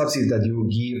subsidy that you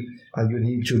give, and you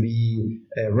need to be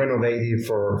renovated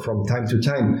from time to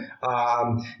time.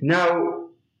 Now,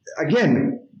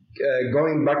 again,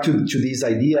 going back to this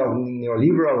idea of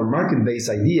neoliberal or market-based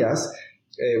ideas,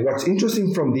 what's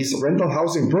interesting from this rental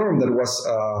housing program that was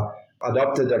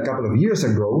adopted a couple of years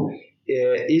ago,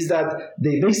 is that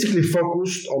they basically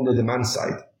focused on the demand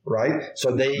side, right?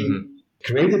 So they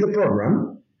created a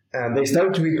program and they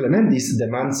started to implement this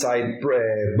demand side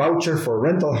voucher for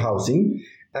rental housing.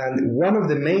 And one of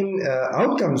the main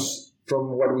outcomes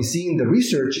from what we see in the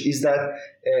research is that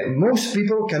most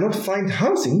people cannot find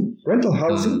rental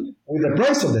housing, with the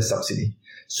price of the subsidy.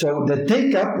 So the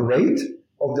take-up rate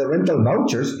of the rental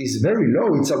vouchers is very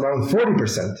low. It's around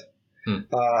 40%.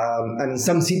 And in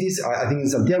some cities, I think in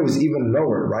Santiago, is even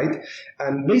lower, right?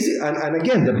 And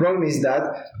again, the problem is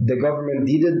that the government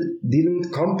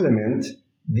didn't complement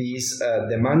this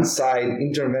demand side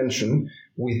intervention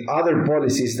with other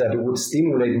policies that would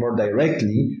stimulate more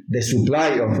directly the supply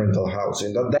of rental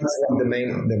housing. That's one of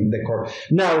the core.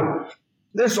 Now,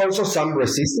 there's also some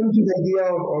resistance to the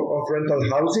idea of rental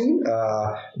housing.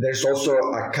 There's also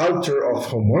a culture of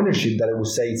homeownership that I would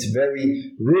say it's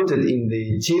very rooted in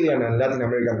the Chilean and Latin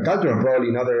American culture, and probably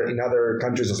in other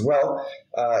countries as well.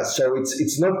 So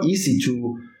it's not easy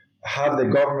to have the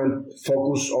government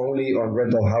focus only on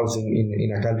rental housing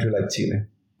in a country like Chile.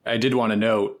 I did want to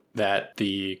note that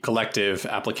the collective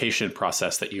application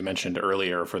process that you mentioned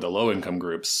earlier for the low-income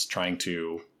groups trying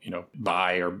to,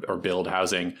 buy or build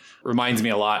housing reminds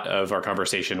me a lot of our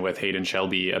conversation with Hayden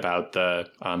Shelby about the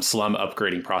slum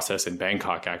upgrading process in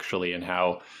Bangkok, actually, and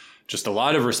how just a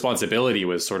lot of responsibility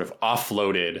was sort of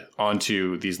offloaded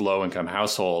onto these low-income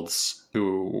households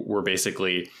who were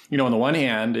basically, on the one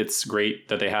hand, it's great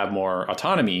that they have more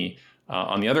autonomy.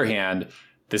 On the other hand,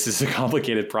 this is a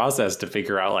complicated process to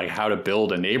figure out like how to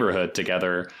build a neighborhood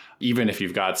together, even if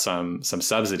you've got some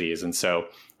subsidies. And so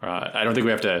I don't think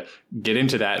we have to get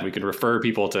into that. We could refer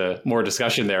people to more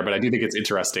discussion there, but I do think it's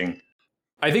interesting.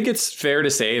 I think it's fair to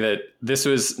say that this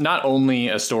was not only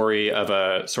a story of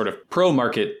a sort of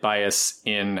pro-market bias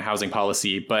in housing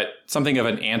policy, but something of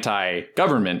an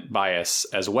anti-government bias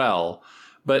as well.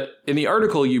 But in the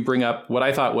article, you bring up what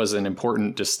I thought was an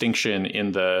important distinction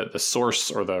in the source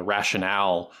or the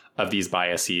rationale of these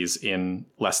biases in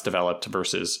less developed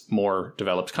versus more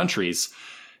developed countries.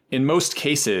 In most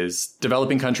cases,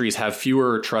 developing countries have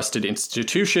fewer trusted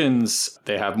institutions.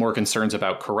 They have more concerns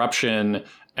about corruption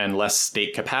and less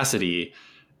state capacity.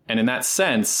 And in that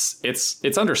sense,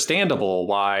 it's understandable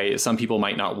why some people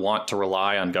might not want to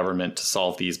rely on government to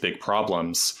solve these big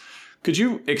problems. Could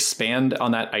you expand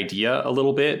on that idea a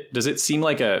little bit? Does it seem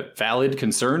like a valid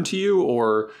concern to you,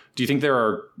 or do you think there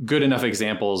are good enough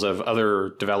examples of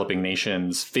other developing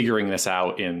nations figuring this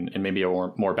out in maybe a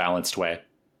more balanced way?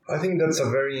 I think that's a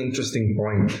very interesting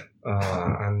point,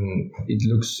 and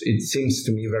it seems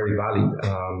to me very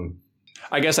valid.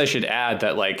 I guess I should add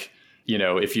that,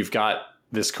 if you've got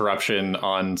this corruption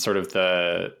on sort of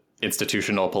the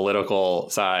institutional political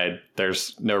side,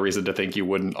 there's no reason to think you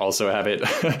wouldn't also have it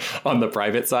on the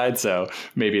private side. So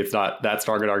maybe it's not that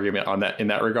strong an argument in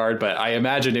that regard, but I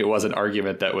imagine it was an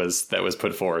argument that was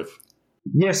put forth.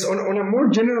 Yes, on a more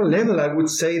general level, I would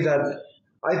say that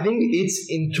I think it's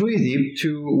intuitive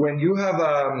to, when you have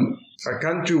a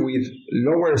country with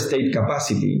lower state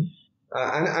capacity,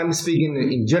 and I'm speaking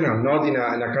in general, not in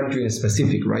a country in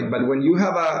specific, right? But when you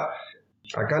have a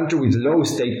country with low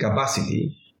state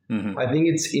capacity, I think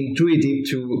it's intuitive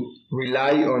to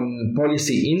rely on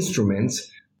policy instruments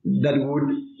that would,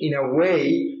 in a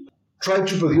way, try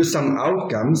to produce some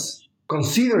outcomes,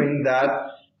 considering that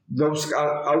those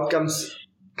outcomes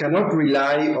cannot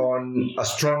rely on a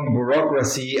strong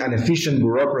bureaucracy, an efficient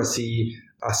bureaucracy,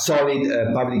 a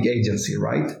solid public agency,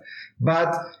 right?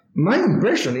 But my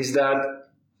impression is that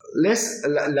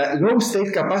low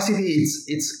state capacity,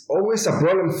 it's always a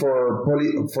problem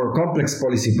for complex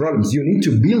policy problems. You need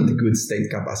to build good state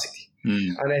capacity.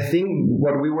 And I think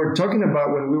what we were talking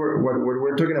about when we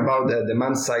were talking about the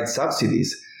demand side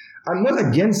subsidies, I'm not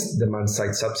against demand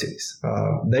side subsidies.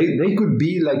 They could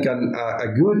be like a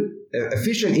good,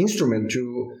 efficient instrument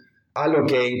to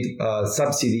allocate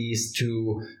subsidies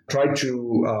to try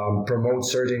to promote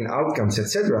certain outcomes,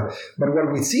 etc. But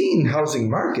what we see in housing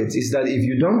markets is that if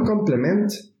you don't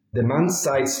complement demand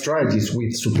side strategies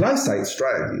with supply side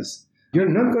strategies, you're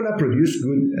not going to produce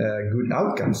good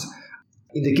outcomes.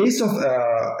 In the case of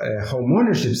home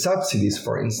ownership subsidies,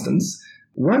 for instance,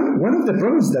 one of the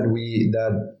problems that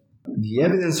the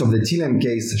evidence of the Chilean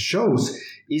case shows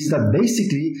is that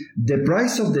basically the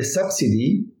price of the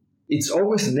subsidy, it's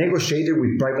always negotiated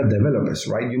with private developers,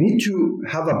 right? You need to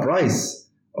have a price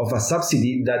of a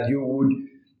subsidy that you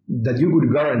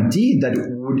would guarantee that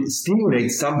would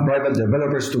stimulate some private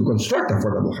developers to construct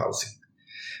affordable housing.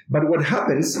 But what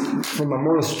happens from a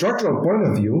more structural point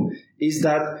of view is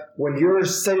that when you're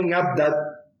setting up that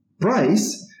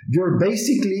price, you're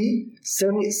basically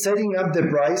setting up the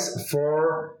price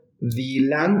for the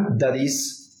land that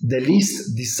is the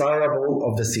least desirable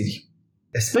of the city,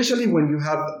 especially when you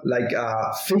have like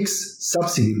a fixed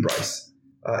subsidy price.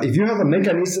 If you have a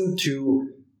mechanism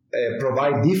to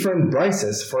provide different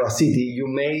prices for a city, you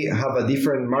may have a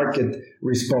different market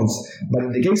response. But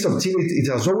in the case of Chile,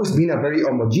 it has always been a very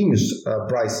homogeneous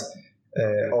price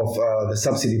of the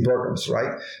subsidy programs,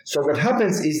 right? So what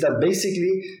happens is that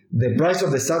basically the price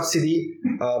of the subsidy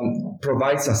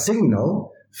provides a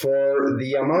signal for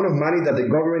the amount of money that the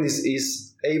government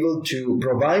is able to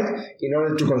provide in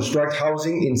order to construct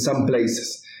housing in some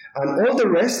places. And all the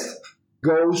rest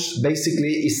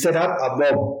is set up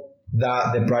above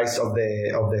the price of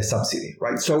the subsidy,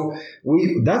 right? So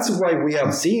that's why we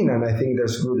have seen, and I think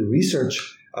there's good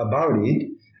research about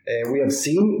it, we have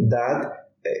seen that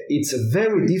it's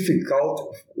very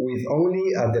difficult with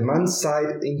only a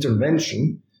demand-side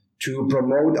intervention to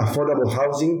promote affordable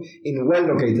housing in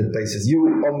well-located places.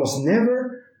 You almost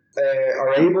never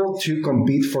are able to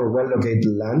compete for well-located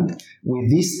land with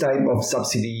this type of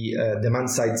subsidy,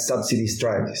 demand-side subsidy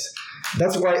strategies.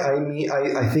 That's why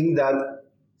I think that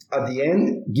at the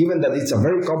end, given that it's a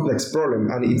very complex problem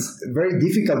and it's very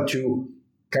difficult to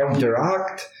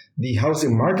counteract the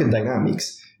housing market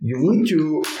dynamics, you need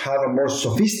to have a more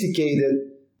sophisticated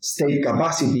state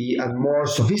capacity and more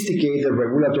sophisticated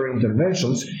regulatory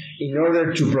interventions in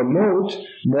order to promote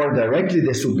more directly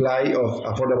the supply of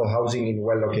affordable housing in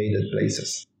well-located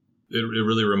places. It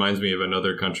really reminds me of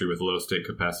another country with low state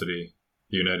capacity,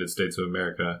 the United States of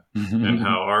America, and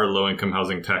how our low-income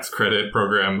housing tax credit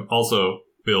program also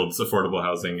builds affordable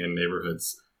housing in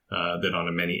neighborhoods that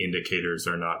on many indicators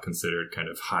are not considered kind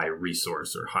of high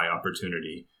resource or high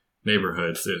opportunity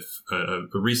neighborhoods. If a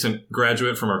recent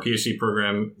graduate from our PhD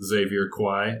program, Xavier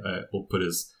Kwai, we'll put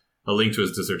a link to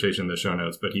his dissertation in the show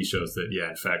notes, but he shows that,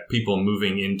 in fact, people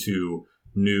moving into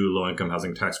new low-income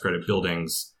housing tax credit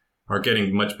buildings are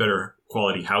getting much better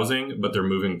quality housing, but they're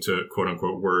moving to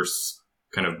quote-unquote worse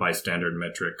kind of by standard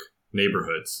metric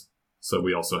neighborhoods. So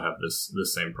we also have this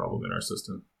same problem in our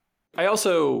system. I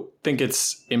also think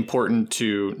it's important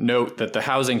to note that the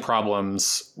housing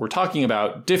problems we're talking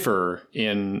about differ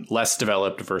in less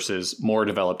developed versus more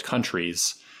developed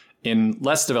countries. In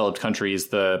less developed countries,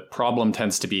 the problem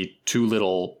tends to be too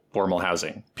little formal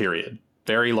housing, period.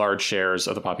 Very large shares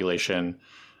of the population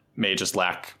may just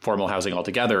lack formal housing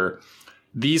altogether.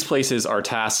 These places are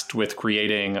tasked with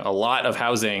creating a lot of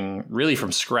housing really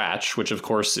from scratch, which of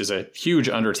course is a huge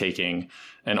undertaking,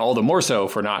 and all the more so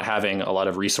for not having a lot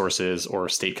of resources or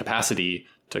state capacity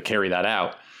to carry that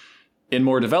out. In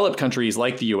more developed countries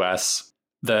like the US,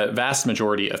 the vast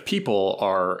majority of people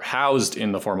are housed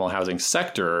in the formal housing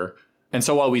sector. And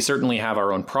so while we certainly have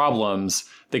our own problems,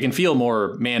 they can feel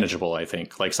more manageable, I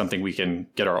think, like something we can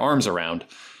get our arms around.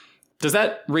 Does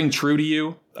that ring true to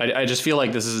you? I just feel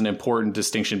like this is an important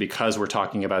distinction because we're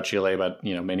talking about Chile, but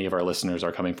many of our listeners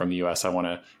are coming from the US. I want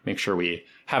to make sure we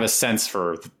have a sense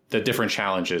for the different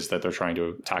challenges that they're trying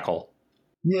to tackle.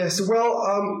 Yes, well,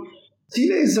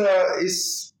 Chile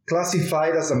is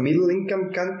classified as a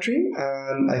middle-income country,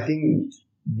 and I think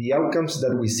the outcomes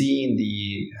that we see in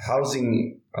the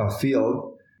housing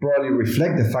field probably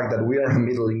reflect the fact that we are a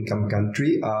middle-income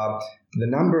country. The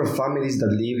number of families that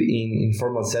live in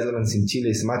informal settlements in Chile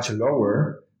is much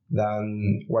lower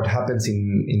than what happens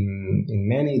in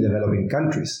many developing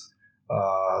countries,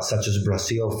 such as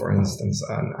Brazil, for instance,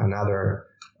 and other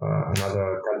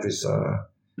countries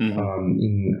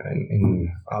in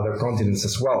other continents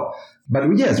as well. But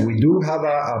yes, we do have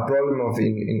a problem of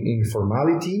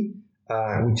informality,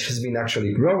 which has been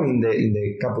actually growing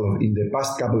in the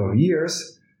past couple of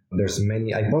years. There's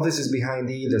many hypotheses behind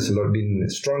it. There's been a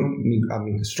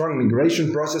strong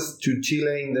migration process to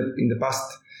Chile in the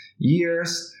past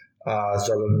years.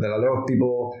 So a lot of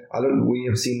people, we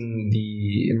have seen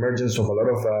the emergence of a lot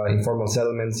of informal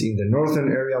settlements in the northern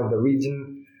area of the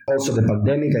region. Also, the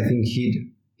pandemic, I think,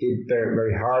 hit very,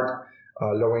 very hard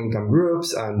low-income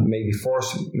groups and maybe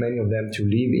forced many of them to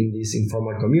live in these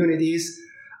informal communities.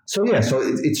 So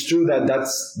it's true that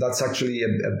that's actually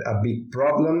a big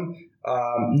problem.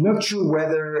 Not sure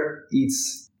whether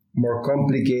it's more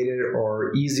complicated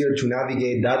or easier to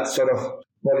navigate that sort of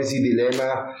policy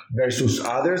dilemma versus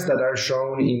others that are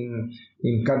shown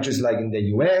in countries like in the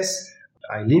US.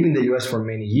 I live in the US for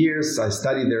many years. I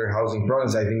studied their housing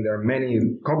problems. I think there are many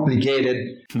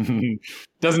complicated.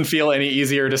 Doesn't feel any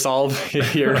easier to solve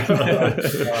here.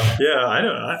 Yeah, I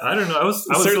don't know. I was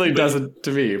certainly doesn't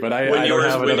to me, but I don't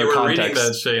have another context. When you were reading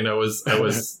that, Shane, I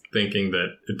was thinking that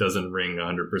it doesn't ring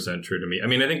 100% true to me. I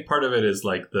mean, I think part of it is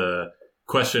like the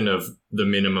question of the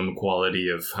minimum quality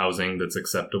of housing that's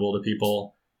acceptable to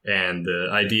people, and the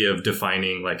idea of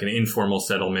defining like an informal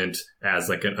settlement as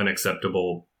like an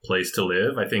unacceptable place to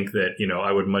live. I think that,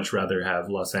 I would much rather have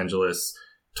Los Angeles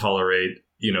tolerate,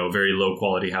 very low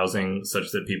quality housing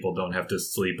such that people don't have to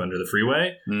sleep under the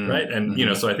freeway. Right.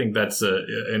 And, so I think that's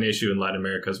an issue in Latin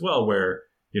America as well, where,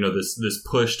 this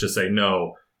push to say,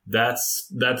 no, that's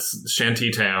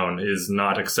shantytown is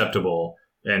not acceptable.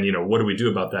 And, what do we do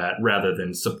about that, rather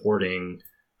than supporting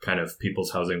kind of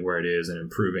people's housing where it is and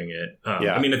improving it?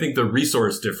 I mean, I think the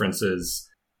resource differences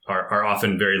are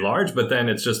often very large, but then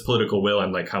it's just political will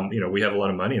and like how, we have a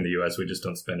lot of money in the US. We just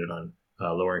don't spend it on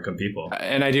lower income people.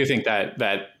 And I do think that,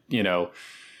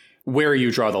 where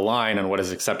you draw the line on what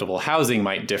is acceptable housing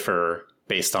might differ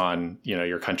based on,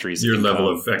 your country's your income. level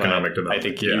of economic development. I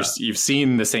think you've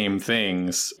seen the same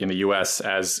things in the US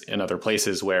as in other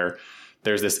places, where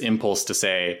there's this impulse to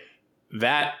say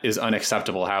that is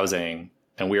unacceptable housing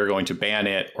and we are going to ban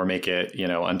it or make it,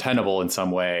 untenable in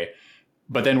some way.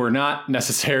 But then we're not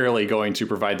necessarily going to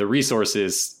provide the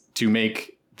resources to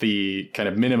make the kind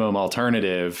of minimum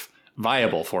alternative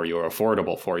viable for you or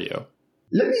affordable for you.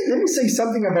 Let me say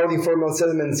something about informal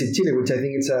settlements in Chile, which I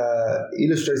think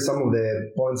illustrates some of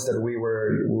the points that we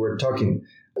were talking.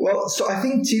 Well, so I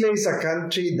think Chile is a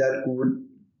country that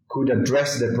could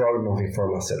address the problem of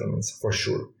informal settlements for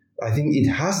sure. I think it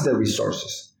has the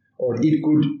resources, or it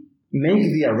could make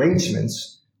the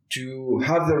arrangements to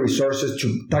have the resources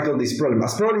to tackle this problem.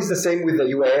 As probably is the same with the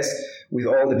US, with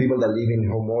all the people that live in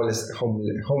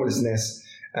homelessness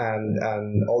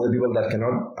and all the people that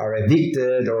are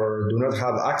evicted or do not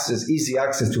have easy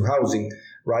access to housing,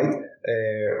 right?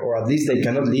 Or at least they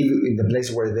cannot live in the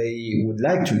place where they would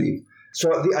like to live.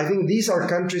 So I think these are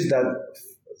countries that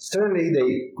certainly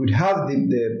they could have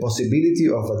the possibility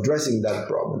of addressing that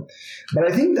problem.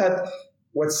 But I think that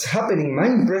what's happening, my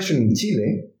impression in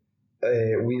Chile,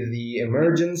 with the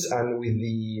emergence and with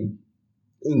the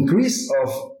increase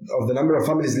of the number of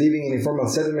families living in informal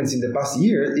settlements in the past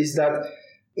year, is that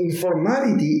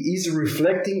informality is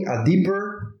reflecting a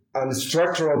deeper and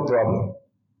structural problem.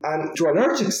 And to a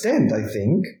large extent, I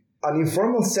think, an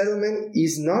informal settlement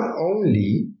is not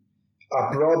only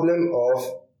a problem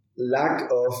of lack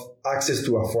of access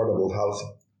to affordable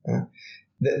housing.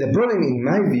 The problem, in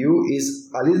my view,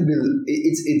 is a little bit,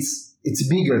 it's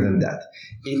bigger than that.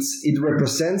 It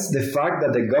represents the fact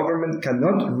that the government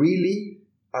cannot really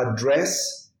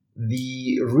address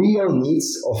the real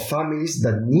needs of families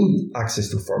that need access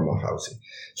to formal housing.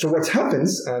 So what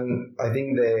happens, and I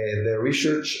think the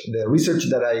research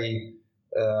that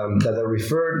I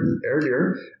referred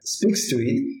earlier speaks to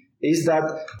it, is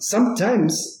that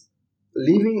sometimes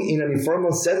living in an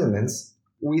informal settlements,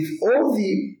 with all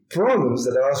the problems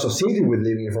that are associated with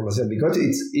living in informal settlements, because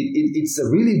it's a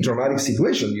really dramatic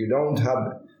situation. You don't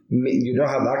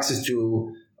have access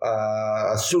to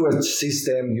a sewage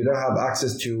system. You don't have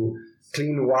access to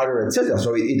clean water, etc.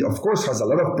 So it of course has a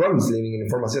lot of problems living in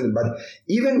informal settlements. But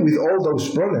even with all those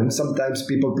problems, sometimes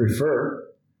people prefer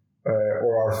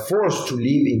or are forced to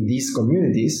live in these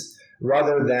communities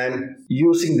rather than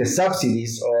using the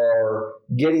subsidies or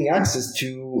getting access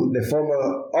to the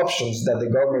formal options that the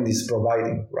government is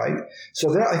providing, right?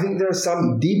 So I think there are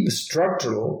some deep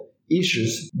structural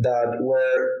issues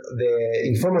where the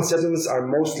informal settlements are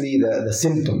mostly the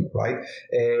symptom, right?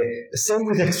 Same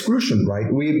with exclusion, right?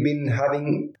 We've been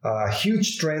having a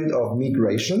huge trend of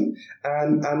migration,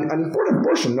 and an important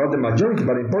portion, not the majority,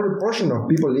 but an important portion of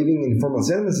people living in informal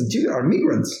settlements in Chile are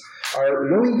migrants, are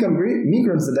low-income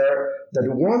migrants that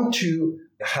want to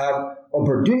have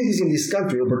opportunities in this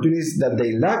country, opportunities that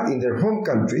they lack in their home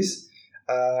countries,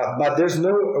 but there's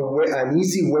an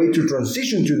easy way to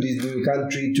transition to this new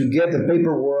country, to get the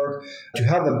paperwork, to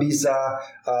have a visa,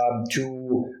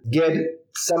 to get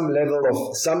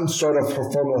some sort of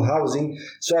formal housing.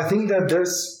 So I think that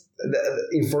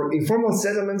informal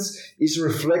settlements is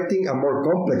reflecting a more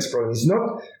complex problem. It's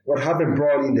not what happened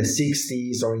probably in the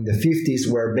 60s or in the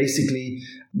 50s, where basically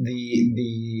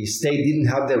the state didn't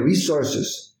have the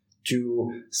resources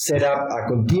to set up a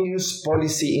continuous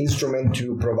policy instrument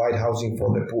to provide housing for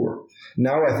the poor.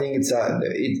 Now I think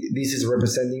this is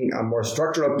representing a more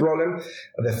structural problem,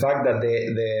 the fact that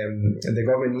the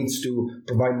government needs to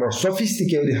provide more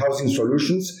sophisticated housing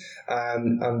solutions,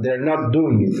 and they're not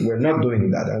doing it. We're not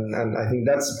doing that, and I think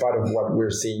that's part of what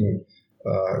we're seeing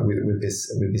with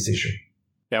this issue.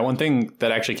 Yeah, one thing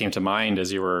that actually came to mind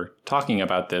as you were talking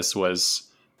about this was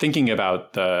thinking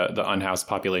about the unhoused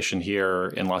population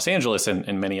here in Los Angeles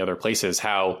and many other places,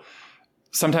 how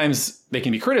sometimes they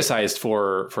can be criticized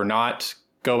for not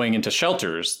going into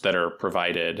shelters that are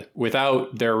provided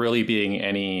without there really being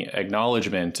any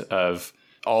acknowledgement of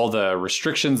all the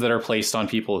restrictions that are placed on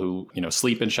people who,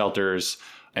 sleep in shelters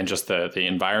and just the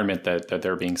environment that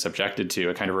they're being subjected to.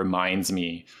 It kind of reminds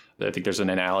me that I think there's an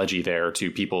analogy there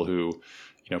to people who,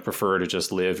 prefer to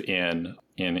just live in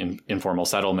informal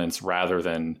settlements rather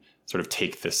than sort of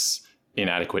take this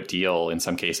inadequate deal in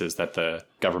some cases that the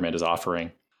government is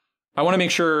offering. I want to make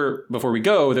sure before we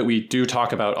go that we do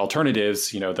talk about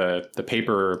alternatives. The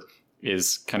paper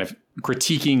is kind of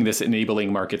critiquing this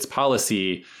enabling markets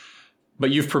policy,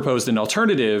 but you've proposed an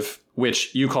alternative,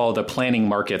 which you call the planning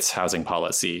markets housing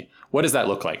policy. What does that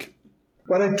look like?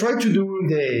 What I try to do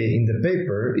in the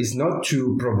paper is not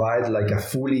to provide like a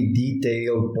fully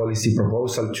detailed policy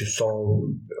proposal to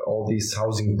solve all these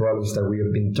housing problems that we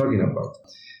have been talking about.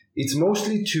 It's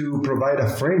mostly to provide a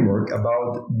framework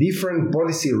about different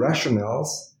policy rationales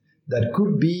that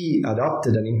could be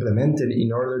adopted and implemented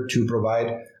in order to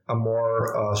provide a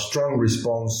more strong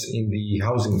response in the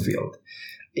housing field.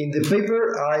 In the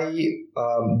paper, I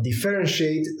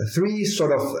differentiate three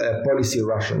sort of policy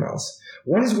rationales.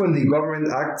 One is when the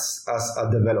government acts as a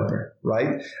developer,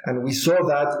 right? And we saw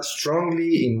that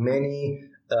strongly in many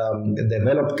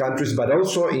developed countries, but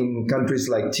also in countries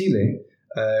like Chile,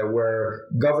 where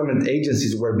government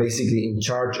agencies were basically in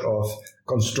charge of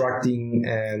constructing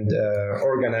and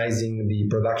organizing the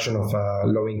production of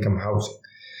low-income housing.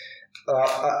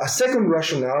 A second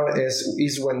rationale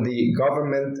is when the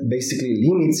government basically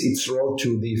limits its role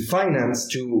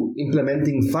to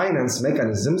implementing finance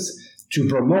mechanisms to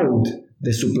promote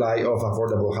the supply of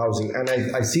affordable housing. And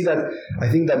I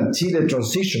think that Chile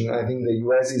transition, I think the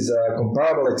US is a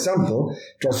comparable example,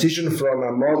 transition from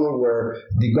a model where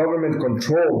the government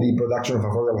controlled the production of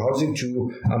affordable housing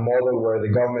to a model where the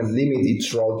government limits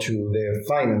its role to the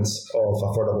finance of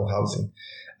affordable housing.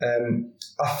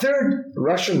 A third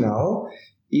rationale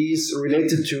is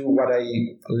related to what I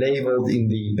labeled in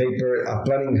the paper a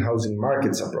planning housing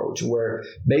markets approach, where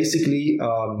basically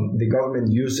the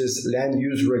government uses land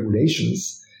use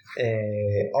regulations,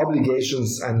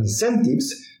 obligations, and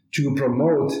incentives to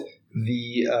promote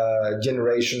the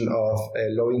generation of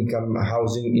low-income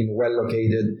housing in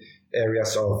well-located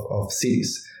areas of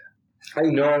cities. I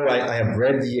know I have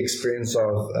read the experience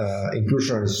of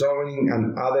inclusionary zoning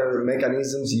and other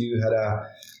mechanisms. You had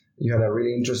a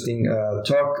really interesting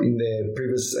talk in the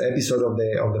previous episode of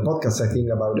the podcast, I think,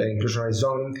 about inclusionary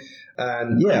zoning.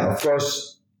 And yeah, of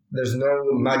course, there's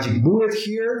no magic bullet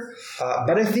here.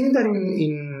 But I think that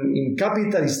in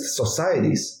capitalist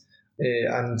societies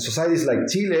and societies like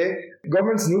Chile,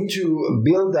 governments need to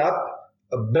build up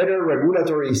a better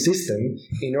regulatory system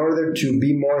in order to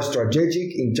be more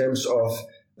strategic in terms of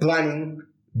planning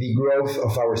the growth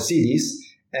of our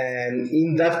cities. And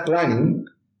in that planning,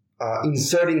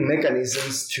 inserting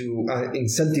mechanisms to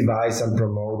incentivize and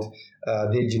promote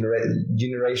the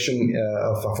generation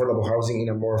of affordable housing in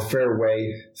a more fair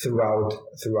way throughout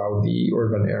the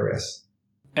urban areas.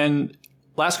 And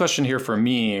last question here for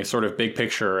me, sort of big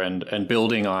picture and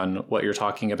building on what you're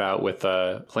talking about with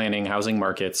the planning housing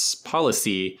markets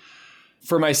policy.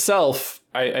 For myself,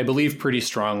 I believe pretty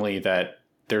strongly that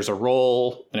there's an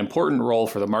important role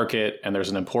for the market, and there's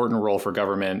an important role for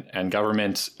government, and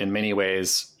government in many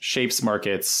ways shapes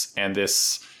markets. And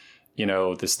this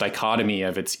dichotomy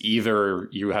of it's either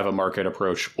you have a market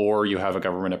approach or you have a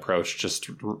government approach just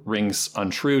rings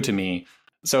untrue to me.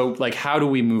 So how do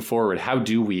we move forward? How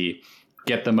do we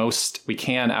get the most we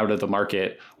can out of the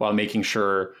market while making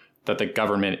sure that the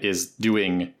government is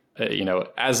doing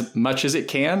as much as it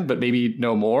can, but maybe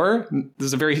no more? This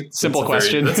is a very simple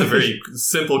question. That's a very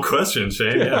simple question,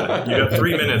 Shane. Yeah, you got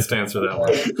 3 minutes to answer that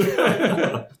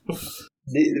one.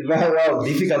 Well,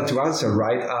 difficult to answer,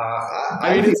 right?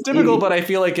 I mean, it's difficult, but I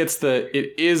feel like it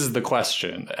is the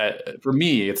question. For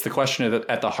me, it's the question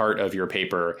at the heart of your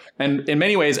paper, and in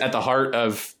many ways at the heart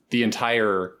of the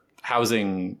entire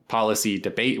housing policy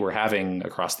debate we're having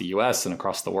across the U.S. and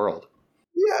across the world.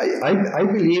 Yeah, I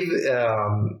believe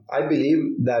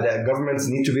that governments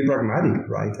need to be pragmatic,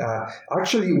 right?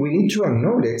 Actually, we need to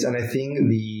acknowledge, and I think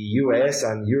the U.S.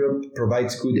 and Europe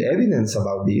provides good evidence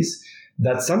about this,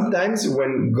 that sometimes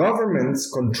when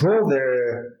governments control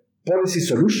their policy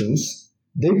solutions,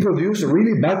 they produce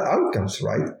really bad outcomes,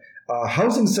 right?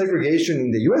 Housing segregation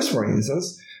in the U.S., for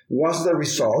instance, was the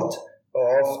result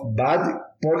of bad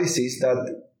policies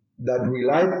that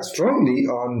relied strongly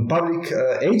on public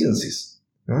agencies.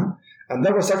 And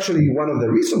that was actually one of the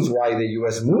reasons why the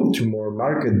U.S. moved to more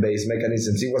market-based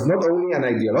mechanisms. It was not only an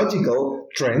ideological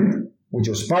trend, which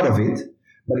was part of it,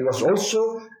 but it was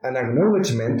also an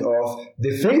acknowledgement of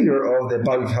the failure of the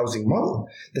public housing model.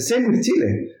 The same with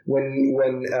Chile,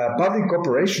 when public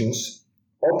corporations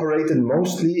operated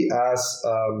mostly as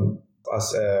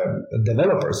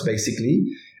developers, basically.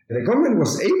 The government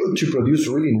was able to produce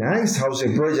really nice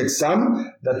housing projects,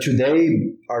 some that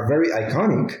today are very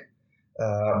iconic,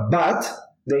 but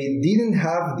they didn't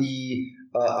have the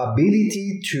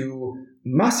ability to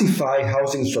massify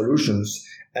housing solutions,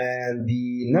 and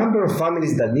the number of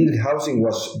families that needed housing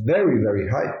was very, very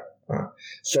high.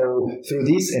 So through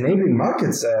this enabling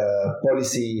markets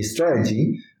policy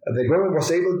strategy, the government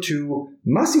was able to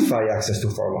massify access to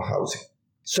formal housing.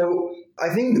 So I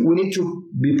think we need to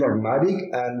be pragmatic,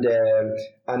 and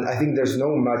I think there's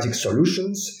no magic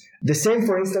solutions. The same,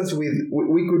 for instance, we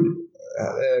could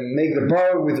make the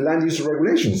power with land use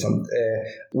regulations. And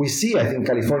we see, I think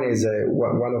California is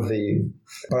one of the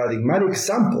paradigmatic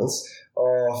examples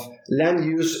of land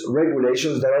use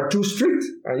regulations that are too strict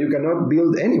and you cannot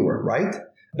build anywhere, right?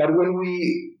 But when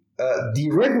we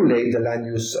deregulate the land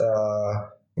use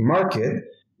market,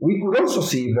 we could also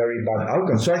see very bad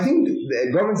outcomes. So I think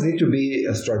the governments need to be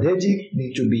strategic,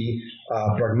 need to be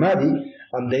pragmatic,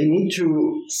 and they need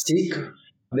to seek,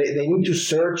 they need to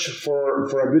search for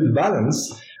a good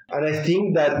balance. And I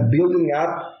think that building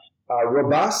up a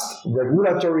robust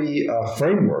regulatory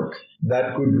framework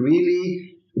that could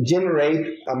really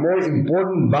generate a more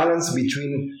important balance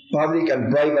between public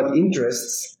and private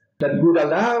interests that would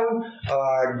allow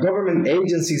government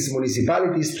agencies,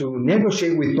 municipalities to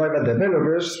negotiate with private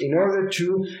developers in order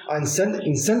to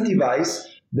incentivize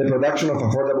the production of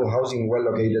affordable housing in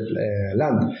well-located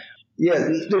land. Yeah,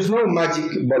 there's no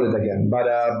magic bullet again, but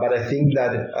I think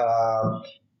that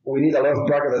we need a lot of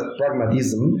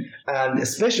pragmatism, and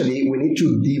especially we need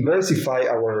to diversify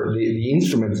the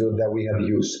instruments that we have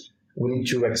used. We need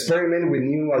to experiment with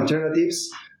new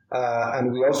alternatives.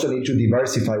 And we also need to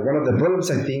diversify. One of the problems,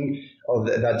 I think,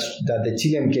 that the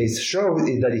Chilean case shows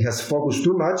is that it has focused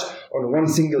too much on one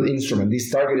single instrument, these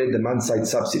targeted demand-side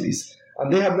subsidies. And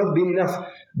they have not been enough.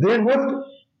 They're not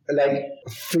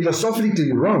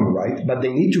philosophically wrong, right? But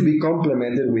they need to be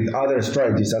complemented with other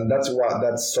strategies. And that's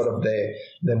sort of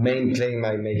the main claim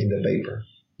I make in the paper.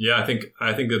 Yeah, I think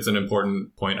that's an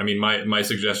important point. I mean, my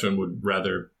suggestion would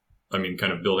rather,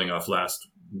 kind of building off last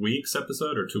week's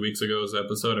episode or 2 weeks ago's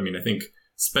episode. I mean, I think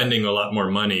spending a lot more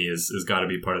money is got to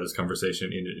be part of this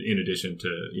conversation in addition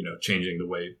to, changing the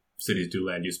way cities do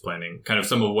land use planning. Kind of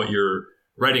some of what you're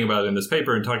writing about in this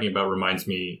paper and talking about reminds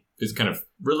me is kind of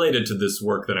related to this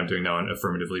work that I'm doing now on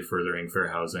affirmatively furthering fair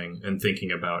housing and thinking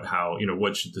about how,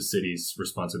 what should the city's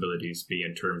responsibilities be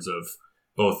in terms of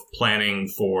both planning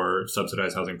for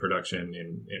subsidized housing production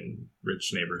in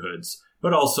rich neighborhoods,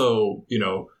 but also,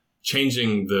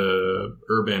 changing the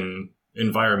urban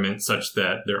environment such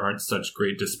that there aren't such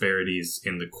great disparities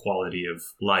in the quality of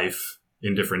life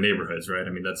in different neighborhoods, right? I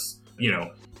mean, that's,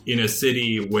 in a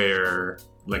city where,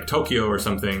 like Tokyo or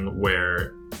something,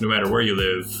 where no matter where you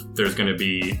live, there's going to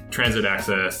be transit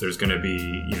access, there's going to be,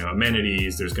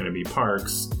 amenities, there's going to be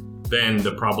parks, then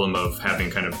the problem of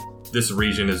having kind of this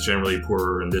region is generally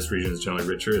poorer and this region is generally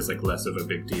richer is like less of a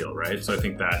big deal, right? So I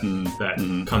think that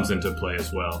comes into play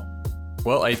as well.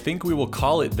 Well, I think we will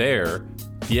call it there.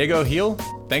 Diego Gil,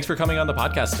 thanks for coming on the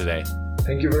podcast today.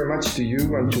 Thank you very much to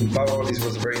you and to Pablo. This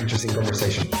was a very interesting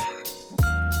conversation.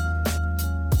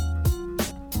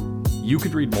 You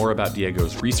could read more about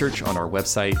Diego's research on our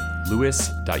website,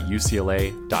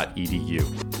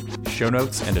 lewis.ucla.edu. Show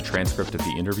notes and a transcript of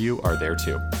the interview are there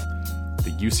too.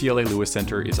 The UCLA Lewis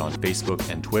Center is on Facebook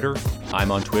and Twitter.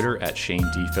 I'm on Twitter at Shane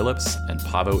D. Phillips, and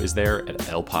Pavo is there at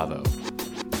El Pavo.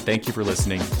 Thank you for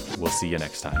listening. We'll see you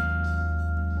next time.